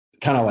 and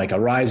kind of like a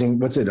rising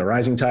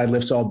tide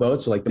lifts all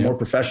boats. So like the more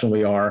professional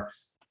we are,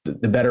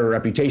 the better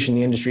reputation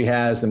the industry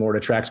has, the more it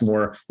attracts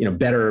more,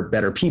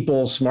 better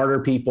people, smarter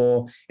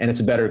people, and it's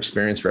a better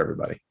experience for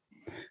everybody.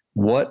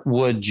 What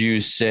would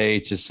you say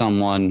to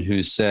someone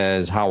who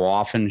says, how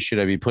often should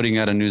I be putting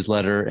out a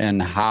newsletter,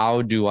 and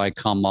how do I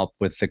come up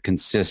with the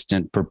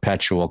consistent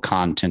perpetual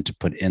content to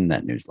put in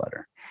that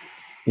newsletter?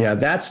 Yeah,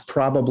 that's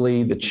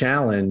probably the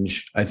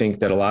challenge I think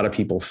that a lot of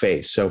people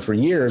face. So for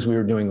years, we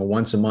were doing a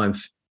once a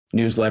month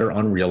newsletter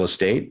on real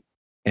estate.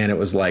 And it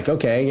was like,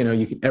 okay,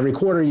 every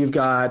quarter you've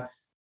got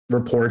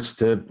reports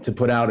to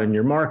put out in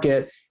your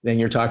market. Then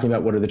you're talking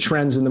about what are the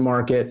trends in the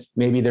market.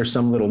 Maybe there's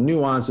some little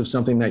nuance of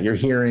something that you're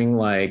hearing,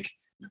 like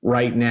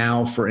right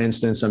now, for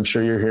instance, I'm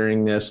sure you're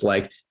hearing this,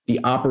 like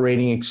the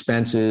operating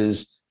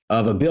expenses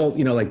of a bill,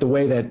 like the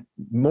way that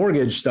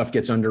mortgage stuff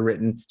gets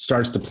underwritten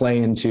starts to play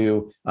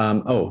into,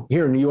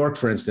 here in New York,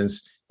 for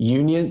instance,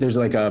 there's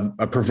like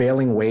a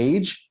prevailing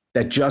wage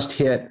that just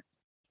hit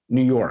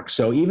New York.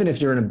 So even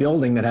if you're in a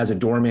building that has a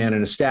doorman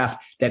and a staff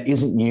that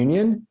isn't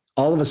union,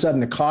 all of a sudden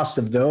the cost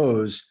of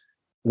those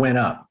went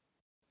up.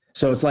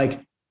 So it's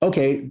like,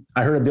 okay,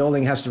 I heard a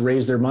building has to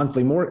raise their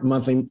monthly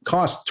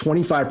cost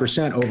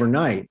 25%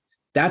 overnight.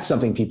 That's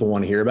something people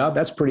want to hear about.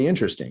 That's pretty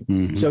interesting.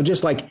 Mm-hmm. So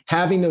just like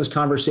having those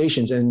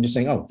conversations and just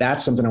saying, oh,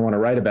 that's something I want to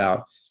write about.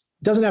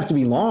 It doesn't have to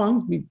be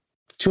long,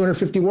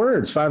 250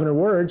 words, 500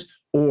 words,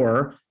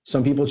 or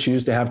some people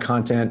choose to have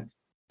content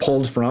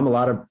pulled from. A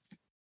lot of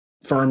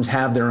firms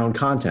have their own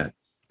content,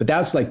 but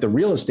that's like the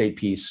real estate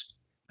piece.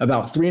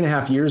 About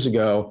 3.5 years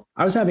ago,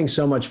 I was having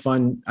so much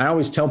fun. I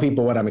always tell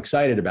people what I'm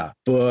excited about: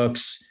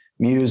 books,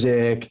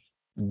 music,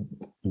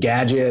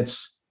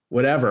 gadgets,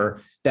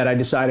 whatever, that I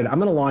decided I'm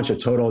going to launch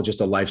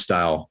just a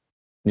lifestyle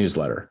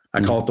newsletter.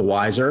 I call it the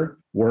Wiser: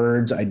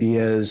 words,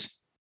 ideas,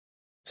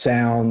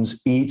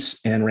 sounds, eats,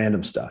 and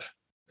random stuff.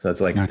 So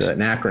it's like an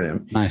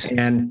acronym. Nice.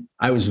 And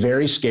I was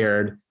very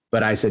scared,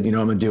 but I said, I'm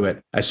going to do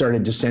it. I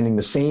started just sending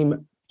the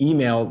same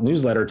email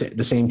newsletter to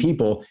the same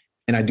people.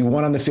 And I do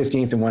one on the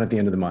 15th and one at the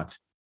end of the month.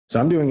 So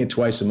I'm doing it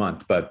twice a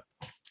month, but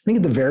I think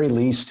at the very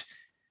least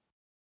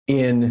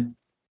in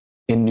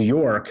New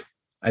York,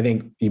 I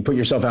think you put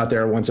yourself out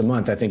there once a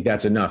month. I think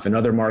that's enough. In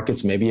other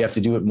markets, maybe you have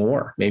to do it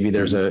more. Maybe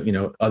there's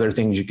other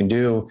things you can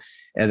do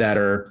that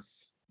are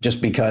just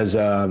because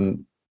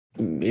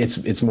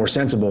it's more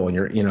sensible,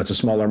 and it's a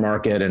smaller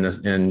market,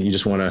 and you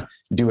just want to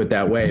do it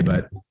that way.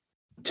 But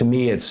to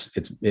me,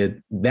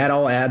 that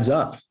all adds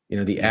up.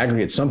 The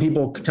aggregate. Some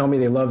people tell me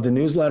they love the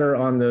newsletter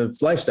on the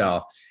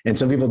lifestyle, and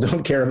some people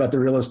don't care about the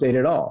real estate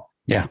at all.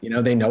 Yeah.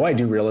 They know I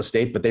do real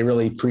estate, but they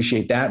really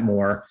appreciate that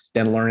more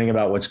than learning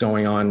about what's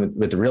going on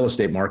with the real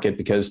estate market,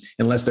 because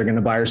unless they're going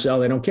to buy or sell,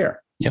 they don't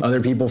care. Yep.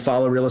 Other people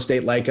follow real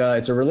estate like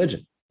it's a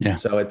religion. Yeah.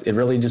 So it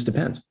really just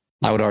depends.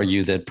 I would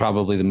argue that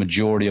probably the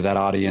majority of that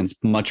audience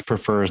much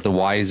prefers the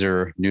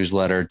Wiser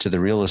newsletter to the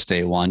real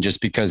estate one,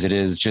 just because it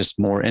is just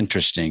more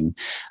interesting.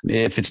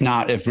 If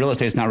real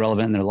estate is not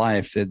relevant in their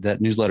life,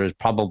 that newsletter is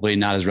probably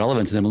not as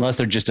relevant to them, unless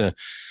they're just a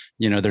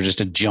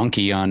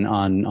junkie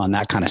on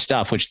that kind of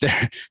stuff, which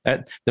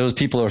those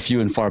people are few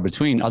and far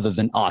between, other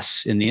than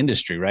us in the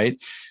industry, right?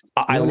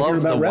 I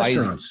love the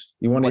restaurants.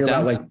 You want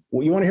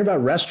to hear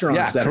about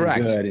restaurants that are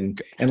good,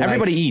 and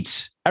everybody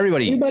eats.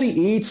 Everybody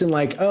eats, and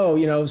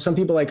some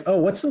people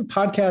what's the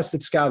podcast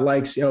that Scott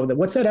likes?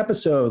 What's that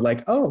episode?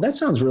 Like, oh, that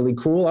sounds really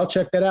cool. I'll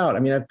check that out. I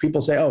mean,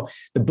 people say, oh,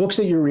 the books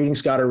that you're reading,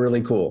 Scott, are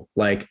really cool.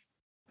 Like,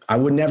 I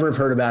would never have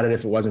heard about it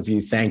if it wasn't for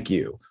you. Thank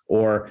you.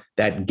 Or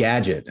that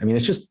gadget. I mean,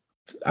 it's just,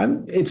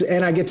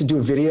 and I get to do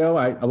a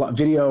video.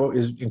 Video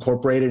is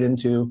incorporated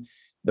into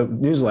the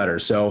newsletter.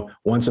 So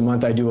once a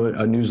month I do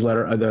a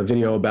newsletter, a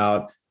video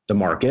about the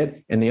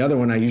market. And the other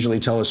one, I usually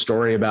tell a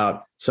story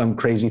about some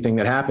crazy thing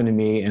that happened to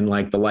me and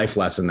like the life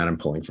lesson that I'm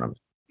pulling from it.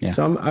 Yeah.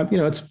 So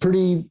it's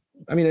pretty,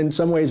 in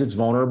some ways it's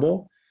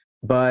vulnerable,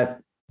 but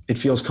it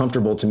feels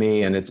comfortable to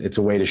me, and it's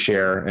a way to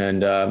share.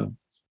 And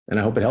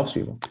I hope it helps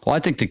people. Well, I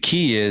think the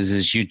key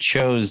is you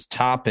chose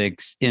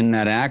topics in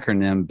that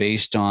acronym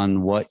based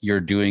on what you're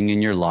doing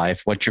in your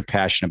life, what you're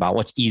passionate about,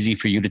 what's easy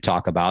for you to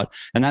talk about.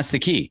 And that's the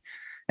key.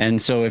 And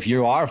so if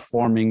you are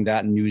forming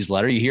that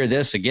newsletter, you hear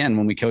this again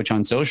when we coach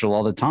on social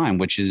all the time,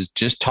 which is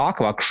just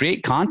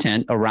create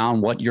content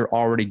around what you're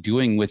already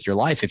doing with your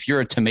life. If you're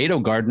a tomato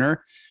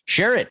gardener,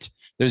 share it.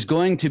 There's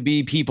going to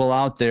be people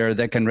out there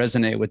that can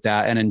resonate with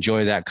that and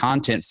enjoy that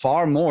content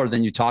far more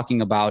than you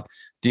talking about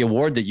the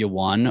award that you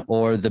won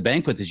or the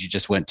banquet that you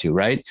just went to,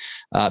 right?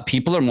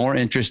 People are more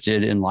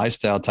interested in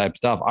lifestyle type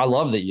stuff. I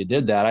love that you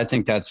did that. I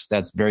think that's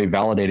very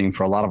validating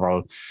for a lot of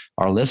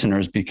our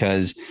listeners,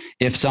 because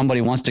if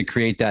somebody wants to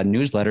create that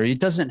newsletter, it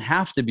doesn't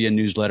have to be a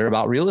newsletter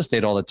about real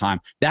estate all the time.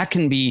 That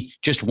can be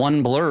just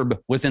one blurb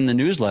within the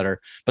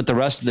newsletter, but the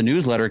rest of the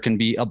newsletter can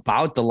be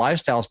about the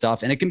lifestyle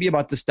stuff, and it can be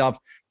about the stuff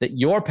that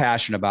you're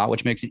passionate about,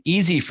 which makes it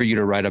easy for you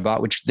to write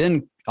about, which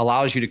then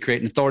allows you to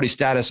create an authority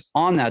status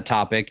on that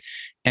topic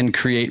and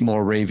create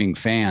more raving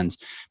fans.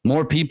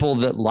 More people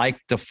that like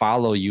to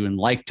follow you and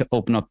like to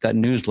open up that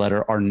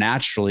newsletter are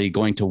naturally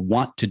going to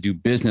want to do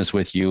business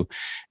with you.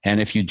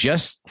 And if you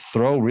just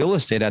throw real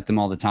estate at them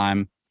all the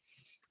time,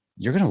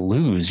 you're going to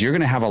lose. You're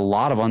going to have a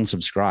lot of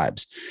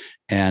unsubscribes.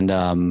 And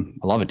I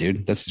love it,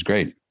 dude. This is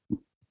great.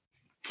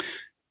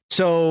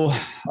 So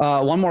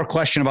one more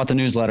question about the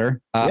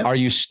newsletter. Yep. Are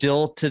you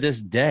still, to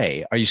this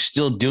day, are you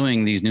still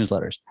doing these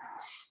newsletters?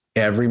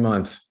 Every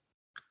month.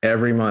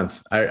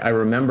 I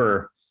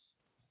remember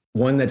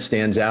one that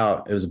stands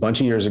out. It was a bunch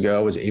of years ago.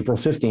 It was April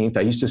 15th.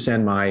 I used to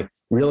send my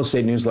real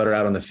estate newsletter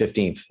out on the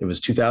 15th. It was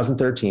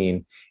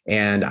 2013.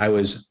 And I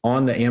was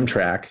on the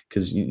Amtrak,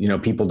 because,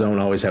 people don't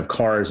always have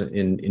cars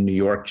in New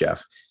York,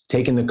 Jeff,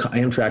 taking the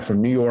Amtrak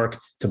from New York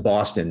to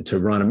Boston to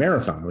run a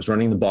marathon. I was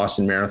running the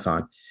Boston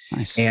Marathon.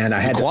 Nice. And I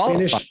had to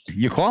finish.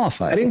 You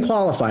qualified. I didn't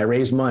qualify. I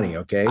raised money.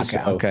 Okay.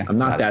 I'm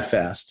not that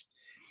fast,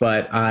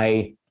 but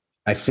I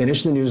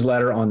finished the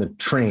newsletter on the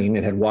train.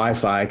 It had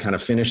Wi-Fi. Kind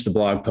of finished the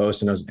blog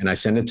post, and I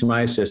sent it to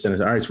my assistant. I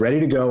said, all right, it's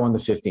ready to go on the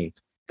 15th.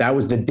 That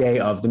was the day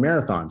of the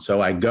marathon. So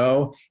I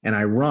go and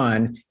I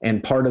run,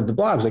 and part of the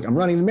blog was like, I'm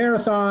running the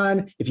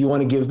marathon. If you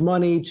want to give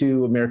money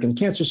to American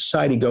Cancer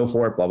Society, go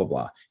for it, blah, blah,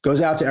 blah.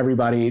 Goes out to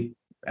everybody.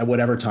 at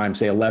whatever time,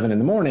 say 11 in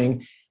the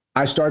morning,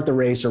 I start the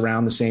race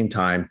around the same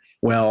time.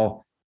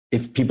 Well,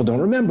 if people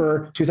don't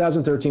remember,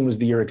 2013 was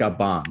the year it got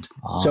bombed.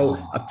 Oh. So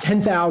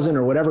 10,000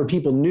 or whatever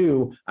people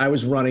knew I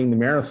was running the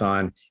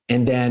marathon.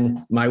 And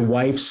then my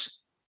wife's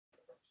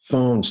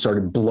phone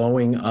started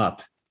blowing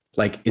up.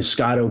 Like, is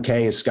Scott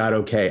okay? Is Scott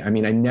okay? I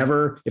mean,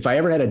 if I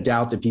ever had a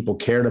doubt that people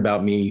cared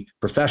about me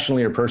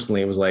professionally or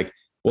personally, it was like,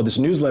 well, this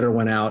newsletter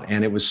went out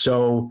and it was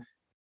so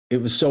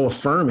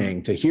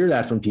affirming to hear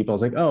that from people. I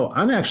was like, oh,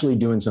 I'm actually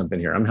doing something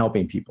here. I'm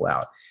helping people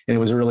out. And it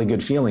was a really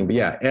good feeling. But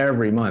yeah,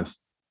 every month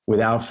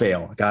without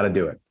fail, I got to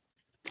do it.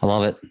 I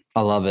love it.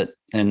 I love it.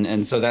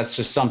 And so that's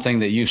just something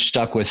that you've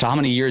stuck with. So how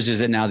many years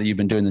is it now that you've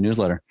been doing the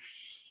newsletter?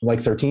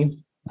 Like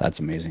 13. That's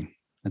amazing.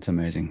 That's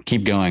amazing.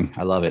 Keep going.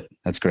 I love it.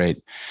 That's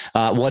great.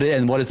 What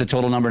is the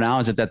total number now?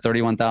 Is it that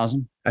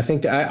 31,000? I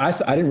think I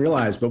didn't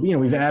realize, but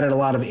we've added a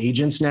lot of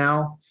agents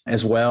now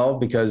as well,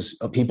 because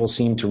people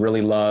seem to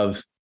really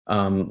love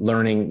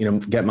learning,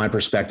 get my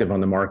perspective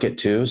on the market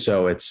too.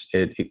 So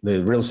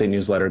the real estate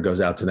newsletter goes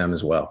out to them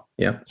as well.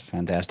 Yeah.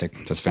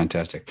 Fantastic. That's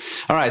fantastic.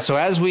 All right. So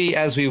as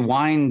we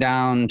wind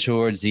down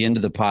towards the end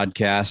of the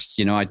podcast,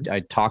 I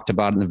talked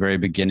about in the very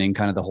beginning,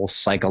 kind of the whole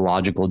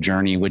psychological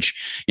journey, which,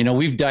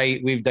 we've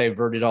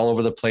diverted all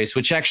over the place,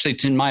 which actually,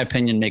 in my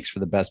opinion, makes for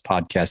the best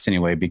podcast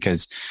anyway,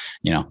 because,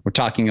 we're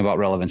talking about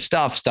relevant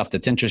stuff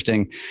that's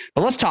interesting,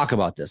 but let's talk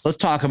about this. Let's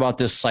talk about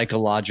this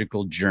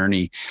psychological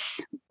journey.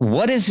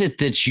 What is it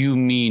that you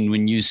mean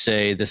when you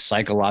say the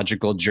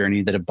psychological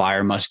journey that a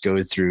buyer must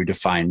go through to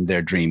find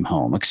their dream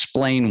home?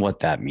 Explain what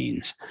that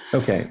means.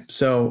 Okay.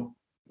 So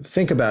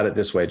think about it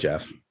this way,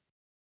 Jeff.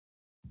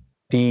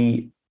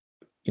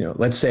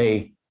 Let's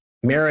say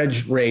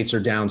marriage rates are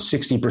down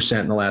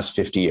 60% in the last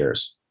 50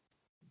 years.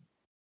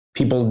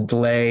 People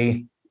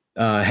delay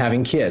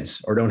having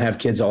kids or don't have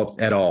kids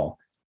at all.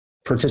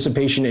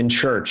 Participation in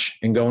church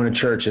and going to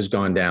church has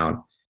gone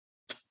down.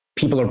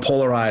 People are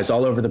polarized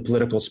all over the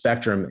political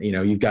spectrum.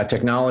 You've got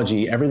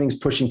technology, everything's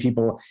pushing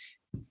people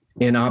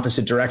in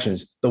opposite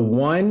directions. The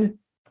one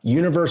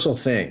universal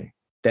thing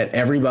that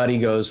everybody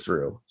goes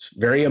through,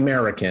 very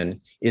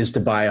American, is to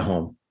buy a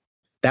home.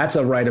 That's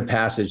a rite of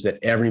passage that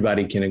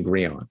everybody can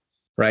agree on,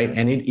 right?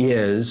 And it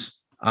is,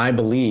 I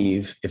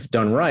believe, if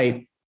done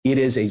right, it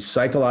is a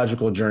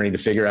psychological journey to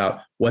figure out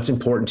what's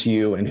important to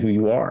you and who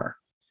you are.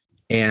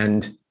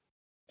 And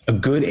a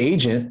good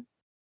agent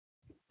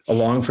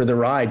along for the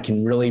ride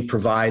can really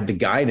provide the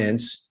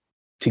guidance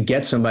to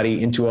get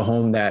somebody into a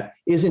home that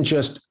isn't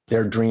just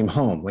their dream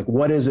home. Like,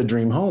 what is a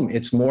dream home?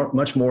 It's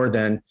much more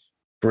than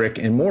brick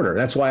and mortar.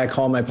 That's why I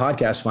call my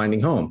podcast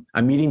Finding Home.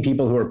 I'm meeting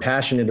people who are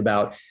passionate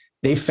about,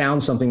 they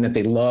found something that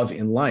they love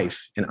in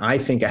life. And I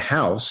think a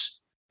house,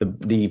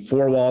 the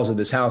four walls of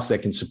this house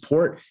that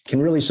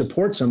can really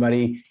support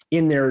somebody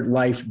in their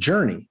life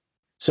journey.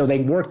 So they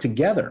work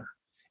together.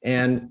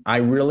 And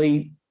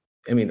to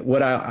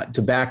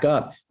back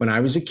up, when I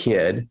was a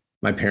kid,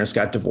 my parents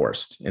got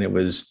divorced, and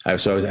I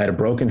had a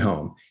broken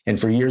home. And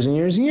for years and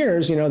years and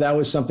years, that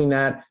was something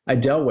that I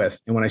dealt with.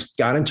 And when I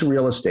got into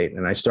real estate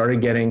and I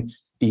started getting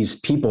these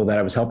people that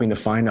I was helping to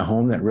find a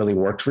home that really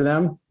worked for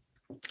them,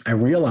 I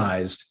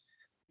realized,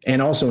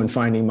 and also in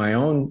finding my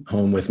own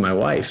home with my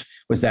wife,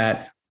 was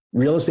that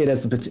real estate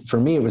for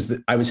me, it was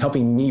that I was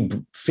helping me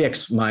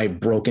fix my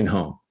broken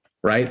home,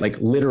 right? Like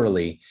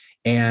literally.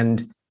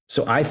 And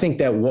so I think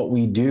that what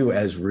we do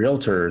as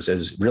realtors,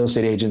 as real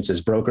estate agents, as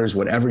brokers,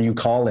 whatever you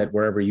call it,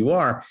 wherever you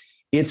are,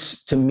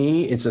 to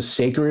me, it's a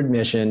sacred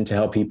mission to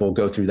help people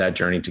go through that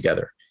journey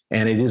together.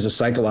 And it is a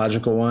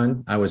psychological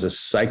one. I was a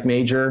psych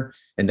major,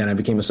 and then I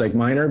became a psych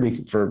minor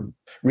for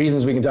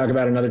reasons we can talk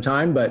about another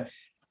time. But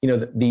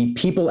the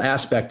people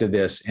aspect of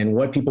this and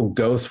what people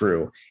go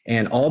through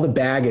and all the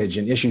baggage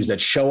and issues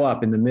that show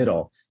up in the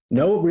middle.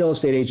 No real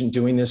estate agent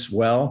doing this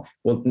well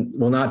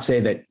will not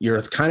say that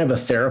you're kind of a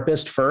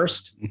therapist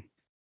first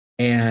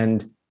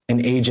and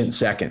an agent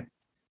second.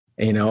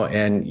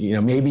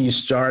 Maybe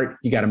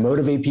you got to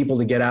motivate people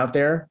to get out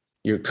there.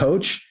 You're a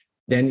coach,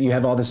 then you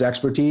have all this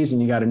expertise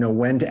and you got to know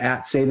when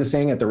to say the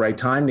thing at the right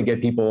time to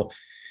get people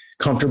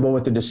comfortable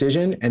with the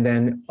decision. And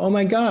then, oh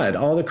my God,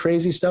 all the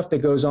crazy stuff that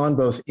goes on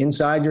both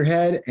inside your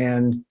head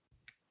and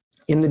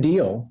in the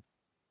deal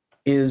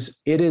is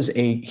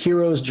a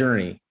hero's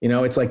journey.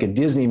 It's like a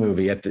Disney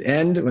movie at the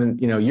end when,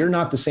 you're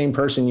not the same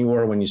person you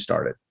were when you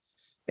started.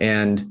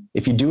 And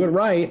if you do it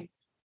right,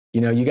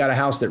 you got a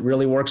house that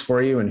really works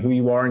for you and who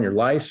you are in your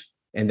life.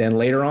 And then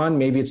later on,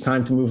 maybe it's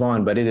time to move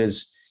on, but it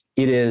is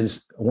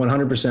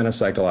 100% a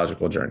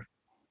psychological journey.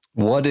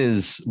 What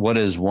is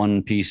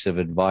one piece of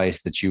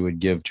advice that you would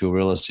give to a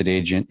real estate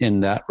agent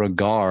in that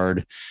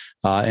regard,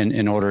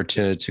 in order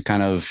to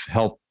kind of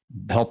help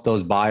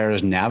those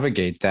buyers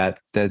navigate that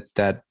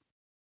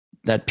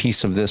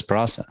piece of this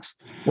process?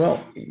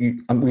 Well,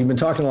 we've been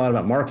talking a lot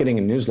about marketing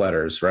and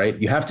newsletters, right?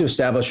 You have to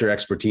establish your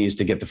expertise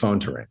to get the phone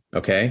to ring.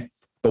 Okay.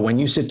 But when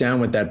you sit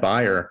down with that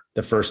buyer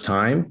the first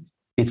time,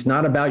 it's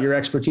not about your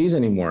expertise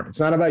anymore. It's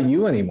not about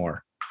you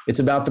anymore. It's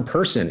about the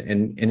person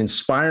and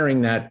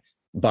and that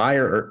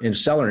buyer or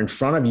seller in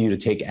front of you to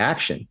take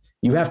action.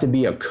 You have to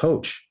be a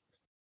coach.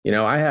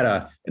 I had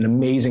an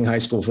amazing high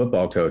school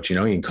football coach. He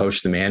can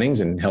coach the Mannings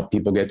and help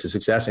people get to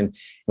success. And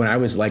when I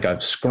was like a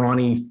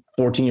scrawny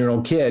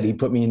 14-year-old kid, he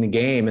put me in the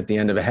game at the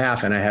end of a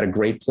half, and I had a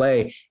great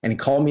play. And he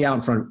called me out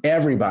in front of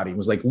everybody. He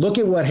was like, look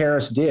at what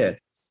Harris did.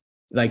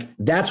 Like,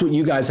 that's what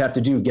you guys have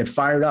to do. Get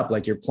fired up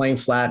like you're playing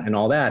flat and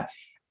all that.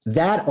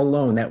 That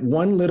alone, that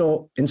one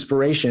little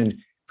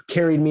inspiration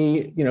carried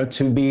me,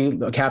 to be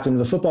a captain of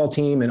the football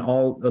team and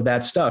all of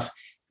that stuff.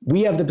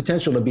 We have the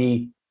potential to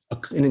be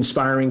an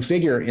inspiring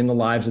figure in the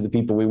lives of the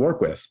people we work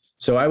with.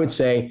 So I would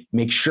say,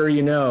 make sure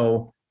you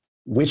know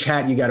which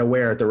hat you got to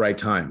wear at the right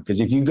time. Because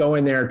if you go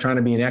in there trying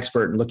to be an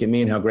expert and look at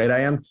me and how great I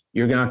am,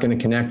 you're not going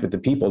to connect with the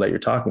people that you're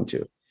talking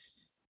to.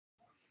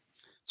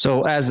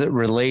 So as it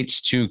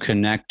relates to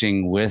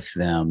connecting with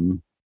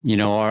them,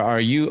 are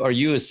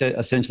you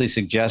essentially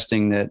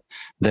suggesting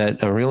that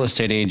a real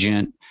estate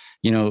agent,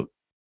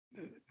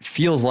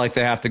 feels like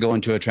they have to go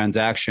into a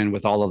transaction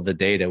with all of the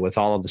data, with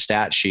all of the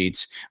stat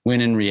sheets,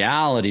 when in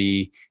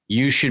reality,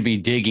 you should be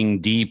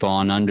digging deep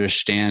on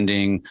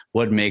understanding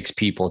what makes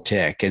people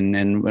tick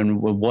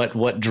and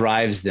what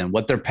drives them,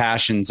 what their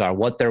passions are,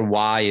 what their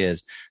why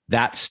is.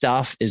 That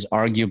stuff is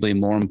arguably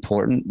more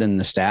important than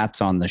the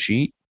stats on the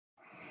sheet.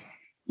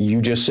 You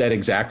just said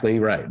exactly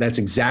right. That's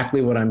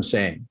exactly what I'm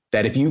saying.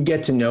 That if you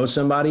get to know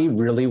somebody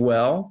really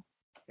well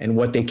and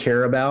what they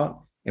care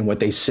about and what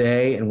they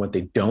say and what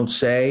they don't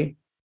say,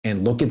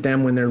 and look at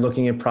them when they're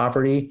looking at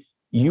property,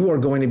 you are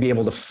going to be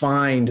able to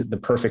find the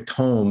perfect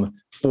home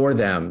for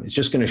them. It's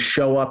just going to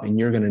show up and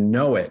you're going to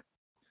know it.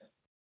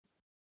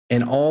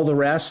 And all the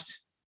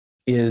rest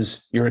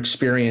is your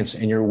experience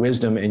and your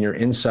wisdom and your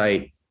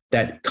insight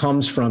that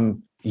comes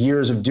from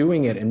years of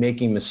doing it and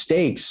making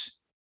mistakes.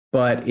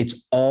 But it's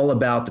all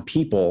about the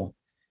people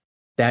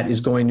that is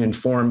going to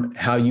inform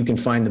how you can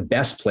find the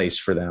best place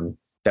for them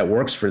that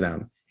works for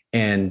them.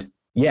 And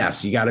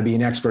yes, you got to be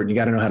an expert. You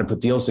got to know how to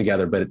put deals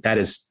together, but that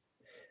is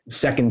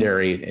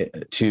secondary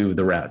to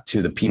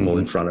the people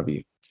in front of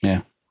you.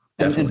 Yeah.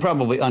 And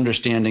probably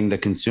understanding the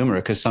consumer,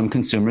 because some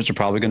consumers are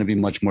probably going to be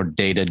much more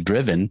data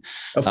driven.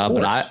 Of course.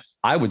 But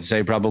I would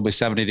say probably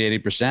 70 to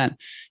 80%.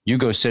 You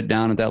go sit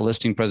down at that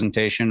listing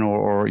presentation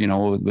or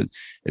with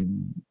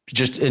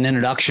just an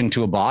introduction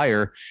to a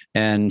buyer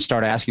and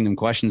start asking them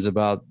questions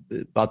about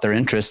their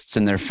interests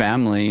and their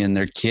family and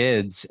their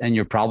kids. And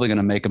you're probably going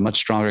to make a much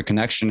stronger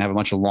connection, have a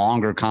much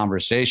longer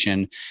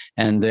conversation.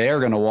 And they're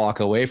going to walk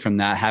away from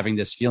that having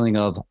this feeling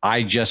of,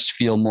 I just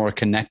feel more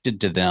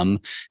connected to them.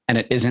 And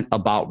it isn't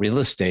about real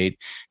estate.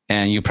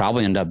 And you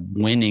probably end up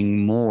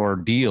winning more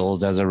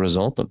deals as a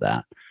result of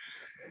that.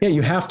 Yeah,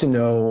 you have to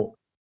know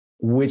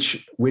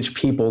which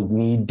people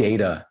need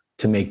data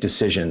to make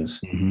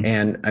decisions. Mm-hmm.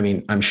 And I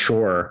mean, I'm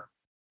sure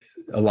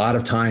a lot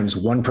of times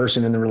one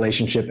person in the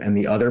relationship and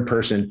the other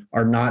person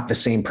are not the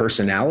same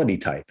personality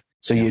type.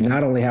 So you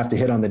not only have to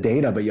hit on the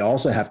data, but you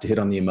also have to hit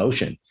on the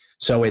emotion.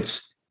 So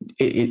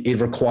it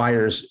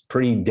requires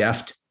pretty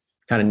deft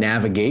kind of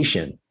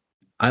navigation.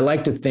 I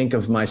like to think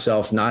of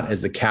myself not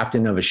as the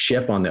captain of a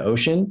ship on the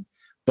ocean,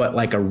 but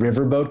like a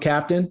riverboat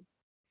captain,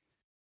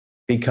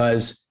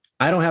 because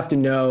I don't have to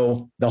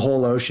know the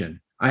whole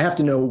ocean. I have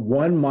to know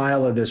 1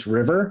 mile of this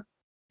river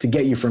to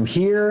get you from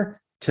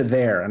here to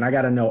there. And I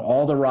got to know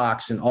all the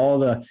rocks and all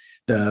the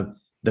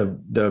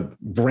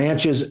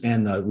branches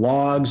and the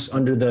logs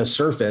under the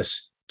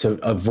surface to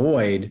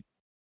avoid,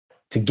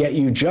 to get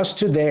you just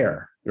to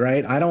there,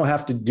 right? I don't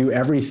have to do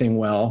everything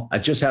well. I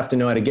just have to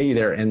know how to get you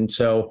there. And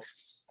so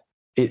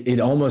it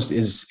almost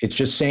is, it's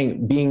just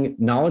saying, being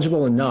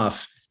knowledgeable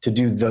enough to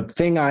do the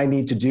thing I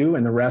need to do.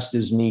 And the rest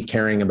is me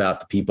caring about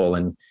the people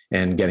and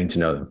getting to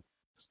know them.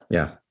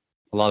 Yeah.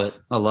 I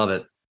love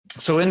it.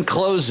 So in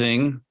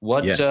closing,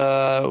 what would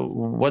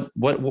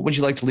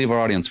you like to leave our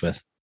audience with?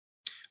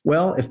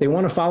 Well, if they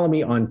want to follow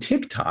me on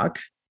TikTok,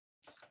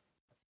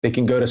 they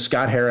can go to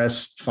Scott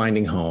Harris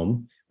Finding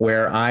Home,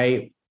 where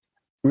I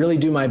really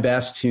do my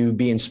best to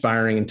be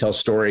inspiring and tell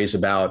stories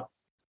about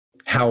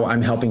how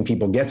I'm helping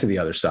people get to the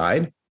other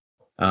side,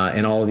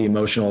 and all of the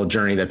emotional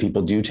journey that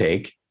people do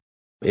take.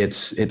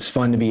 It's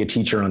fun to be a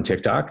teacher on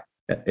TikTok.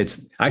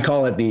 I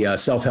call it the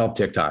self-help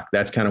TikTok.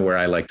 That's kind of where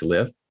I like to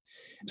live.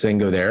 So they can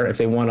go there. If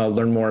they want to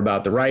learn more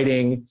about the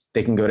writing,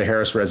 they can go to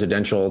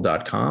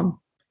harrisresidential.com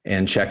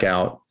and check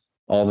out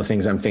all the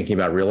things I'm thinking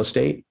about real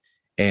estate.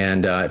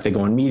 And if they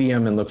go on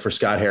Medium and look for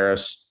Scott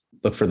Harris,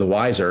 look for The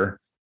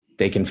Wiser,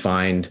 they can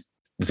find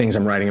the things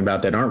I'm writing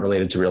about that aren't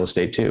related to real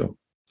estate too.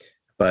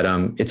 But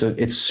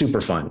it's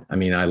super fun. I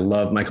mean, I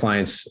love, my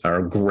clients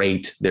are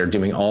great. They're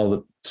doing all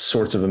the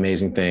sorts of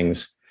amazing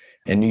things.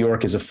 And New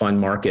York is a fun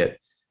market,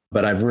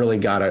 but I've really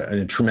got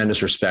a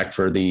tremendous respect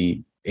for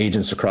the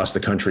agents across the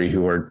country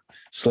who are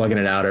slugging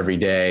it out every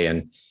day.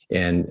 And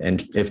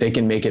if they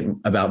can make it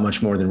about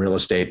much more than real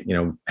estate,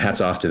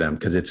 hats off to them,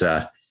 because it's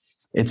a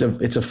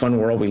fun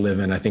world we live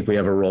in. I think we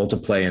have a role to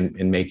play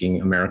in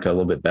making America a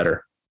little bit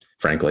better,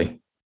 frankly.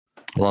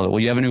 I love it. Well,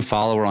 you have a new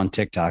follower on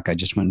TikTok. I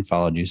just went and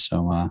followed you.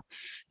 So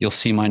you'll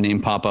see my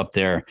name pop up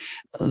there.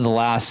 The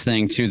last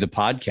thing to the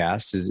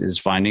podcast is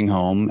Finding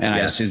Home. And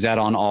Yes. is that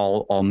on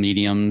all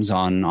mediums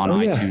on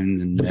iTunes?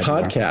 And the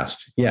everywhere? podcast.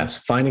 Yes.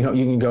 Finding Home.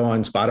 You can go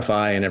on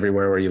Spotify and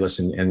everywhere where you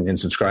listen and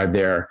subscribe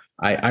there.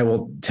 I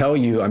will tell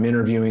you, I'm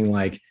interviewing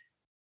like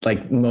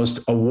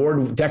most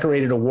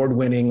decorated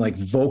award-winning like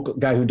vocal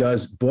guy who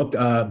does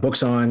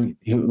books on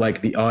who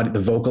like the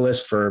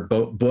vocalist for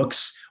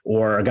books,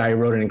 or a guy who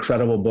wrote an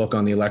incredible book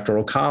on the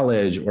Electoral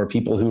College, or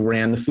people who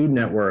ran the Food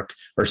Network,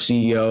 or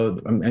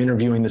CEO. I'm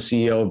interviewing the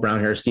CEO of Brown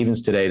Harris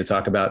Stevens today to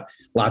talk about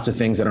lots of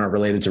things that aren't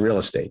related to real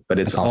estate, but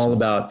it's all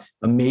about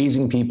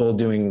amazing people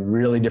doing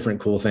really different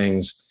cool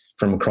things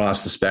from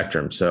across the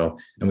spectrum. So,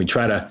 and we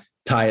try to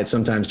tie it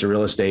sometimes to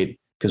real estate,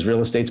 because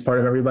real estate's part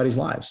of everybody's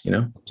lives,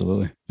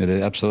 Absolutely. It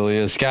absolutely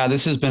is. Scott,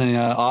 this has been an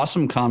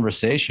awesome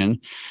conversation.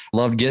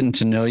 Loved getting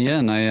to know you,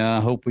 and I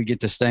hope we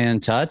get to stay in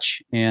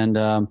touch, and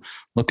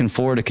looking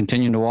forward to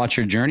continuing to watch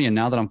your journey. And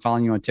now that I'm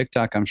following you on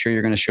TikTok, I'm sure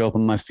you're going to show up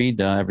on my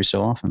feed every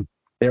so often.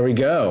 There we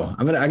go.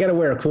 I got to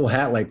wear a cool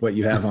hat like what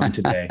you have on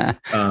today.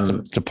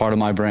 It's a part of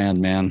my brand,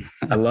 man.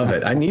 I love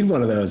it. I need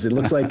one of those. It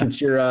looks like it's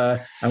your,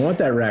 I want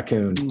that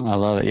raccoon. I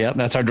love it. Yep.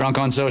 That's our Drunk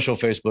on Social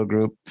Facebook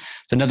group.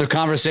 It's another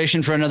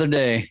conversation for another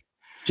day.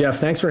 Jeff,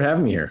 thanks for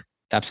having me here.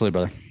 Absolutely,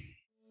 brother.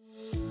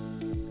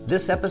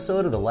 This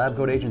episode of the Lab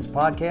Coat Agents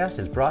podcast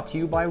is brought to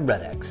you by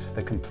RedX,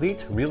 the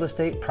complete real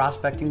estate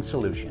prospecting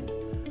solution.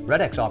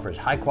 RedX offers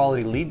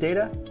high-quality lead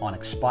data on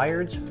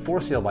expireds, for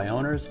sale by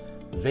owners,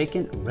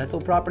 vacant rental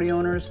property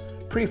owners,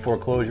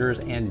 pre-foreclosures,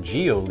 and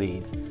geo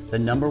leads, the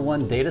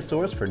 #1 data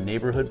source for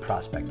neighborhood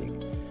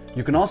prospecting.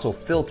 You can also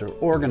filter,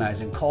 organize,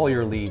 and call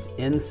your leads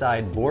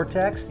inside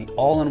Vortex, the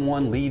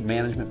all-in-one lead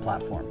management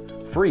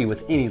platform, free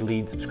with any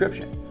lead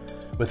subscription.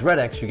 With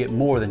RedX, you get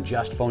more than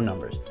just phone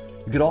numbers.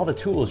 You get all the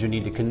tools you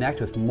need to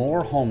connect with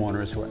more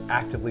homeowners who are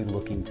actively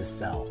looking to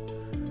sell.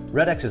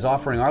 RedX is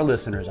offering our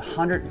listeners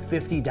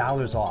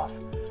 $150 off.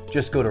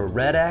 Just go to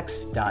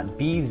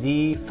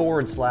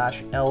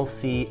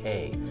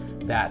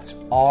redx.bz/LCA. That's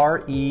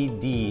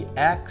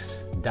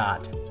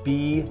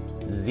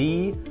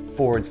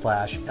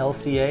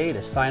redx.bz/LCA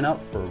to sign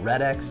up for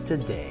RedX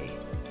today.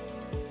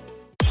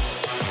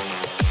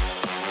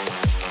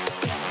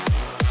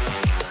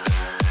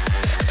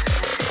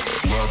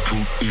 Lab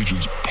Coat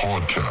Agents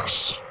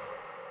Podcast.